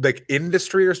 like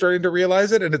industry are starting to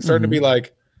realize it, and it's starting to be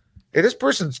like, hey, this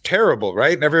person's terrible,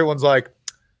 right? And everyone's like,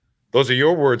 those are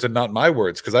your words and not my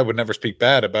words, because I would never speak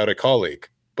bad about a colleague.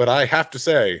 But I have to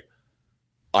say,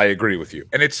 I agree with you.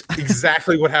 And it's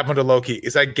exactly what happened to Loki.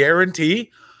 Is I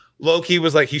guarantee Loki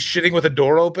was like, he's shitting with a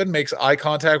door open, makes eye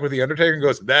contact with the Undertaker and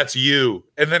goes, that's you.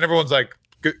 And then everyone's like,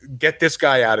 get this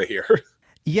guy out of here.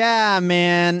 Yeah,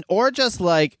 man. Or just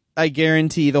like, I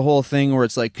guarantee the whole thing where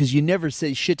it's like, because you never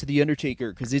say shit to the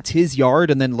Undertaker because it's his yard,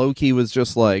 and then Loki was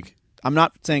just like, I'm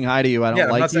not saying hi to you. I don't Yeah, I'm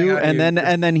like not saying you. hi to And you.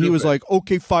 then You're he was stupid. like,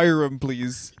 okay, fire him,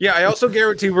 please. Yeah, I also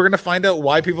guarantee we're going to find out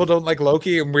why people don't like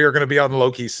Loki, and we are going to be on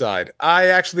Loki's side. I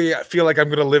actually feel like I'm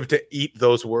going to live to eat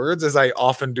those words, as I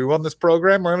often do on this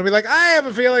program. We're going to be like, I have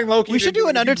a feeling Loki. We should didn't do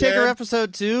an anything Undertaker bad.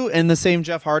 episode too, in the same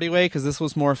Jeff Hardy way, because this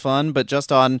was more fun, but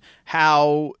just on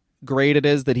how great it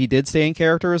is that he did stay in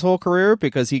character his whole career,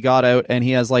 because he got out and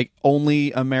he has like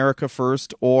only America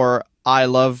First or I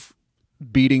Love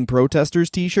Beating Protesters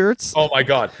t-shirts. Oh my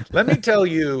God! Let me tell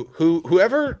you,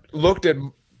 whoever looked at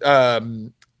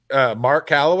Mark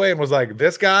Calloway and was like,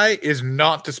 this guy is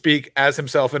not to speak as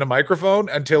himself in a microphone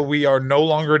until we are no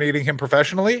longer needing him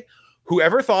professionally.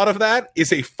 Whoever thought of that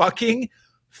is a fucking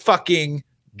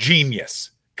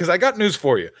genius. Because I got news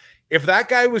for you. If that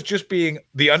guy was just being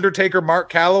the Undertaker Mark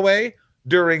Calloway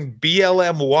during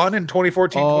BLM 1 in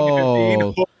 2014, Oh.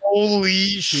 2015,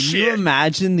 holy Can shit. you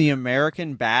imagine the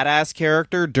American badass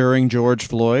character during George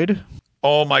Floyd?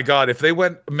 Oh my God! If they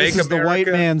went make is the America, white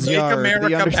man's make yard, the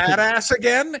America Undertaker. badass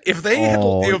again. If they had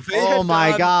Oh my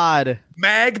done God,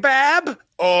 Magbab,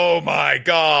 oh my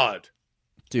God!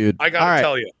 dude! I gotta All right.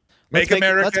 tell you, make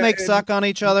Let's make suck on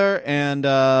each other, and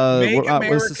Make let's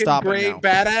American stop it great now.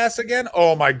 badass again.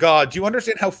 Oh my God! Do you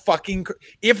understand how fucking?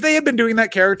 If they had been doing that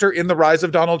character in The Rise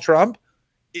of Donald Trump,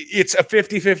 it's a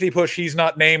 50-50 push. He's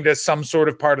not named as some sort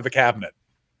of part of the cabinet,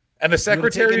 and the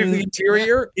Secretary of taken- the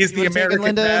Interior is you the would've taken American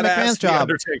Linda badass, McMahon's the job.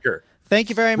 Undertaker. Thank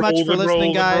you very much for Rolling, listening,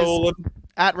 rolling, guys. rolling.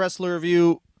 At Wrestler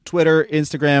Review, Twitter,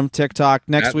 Instagram, TikTok.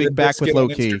 Next At week, Limp back with Bizkit on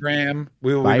Loki. Instagram.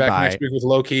 We will be Bye-bye. back next week with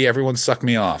Loki. Everyone suck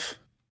me off.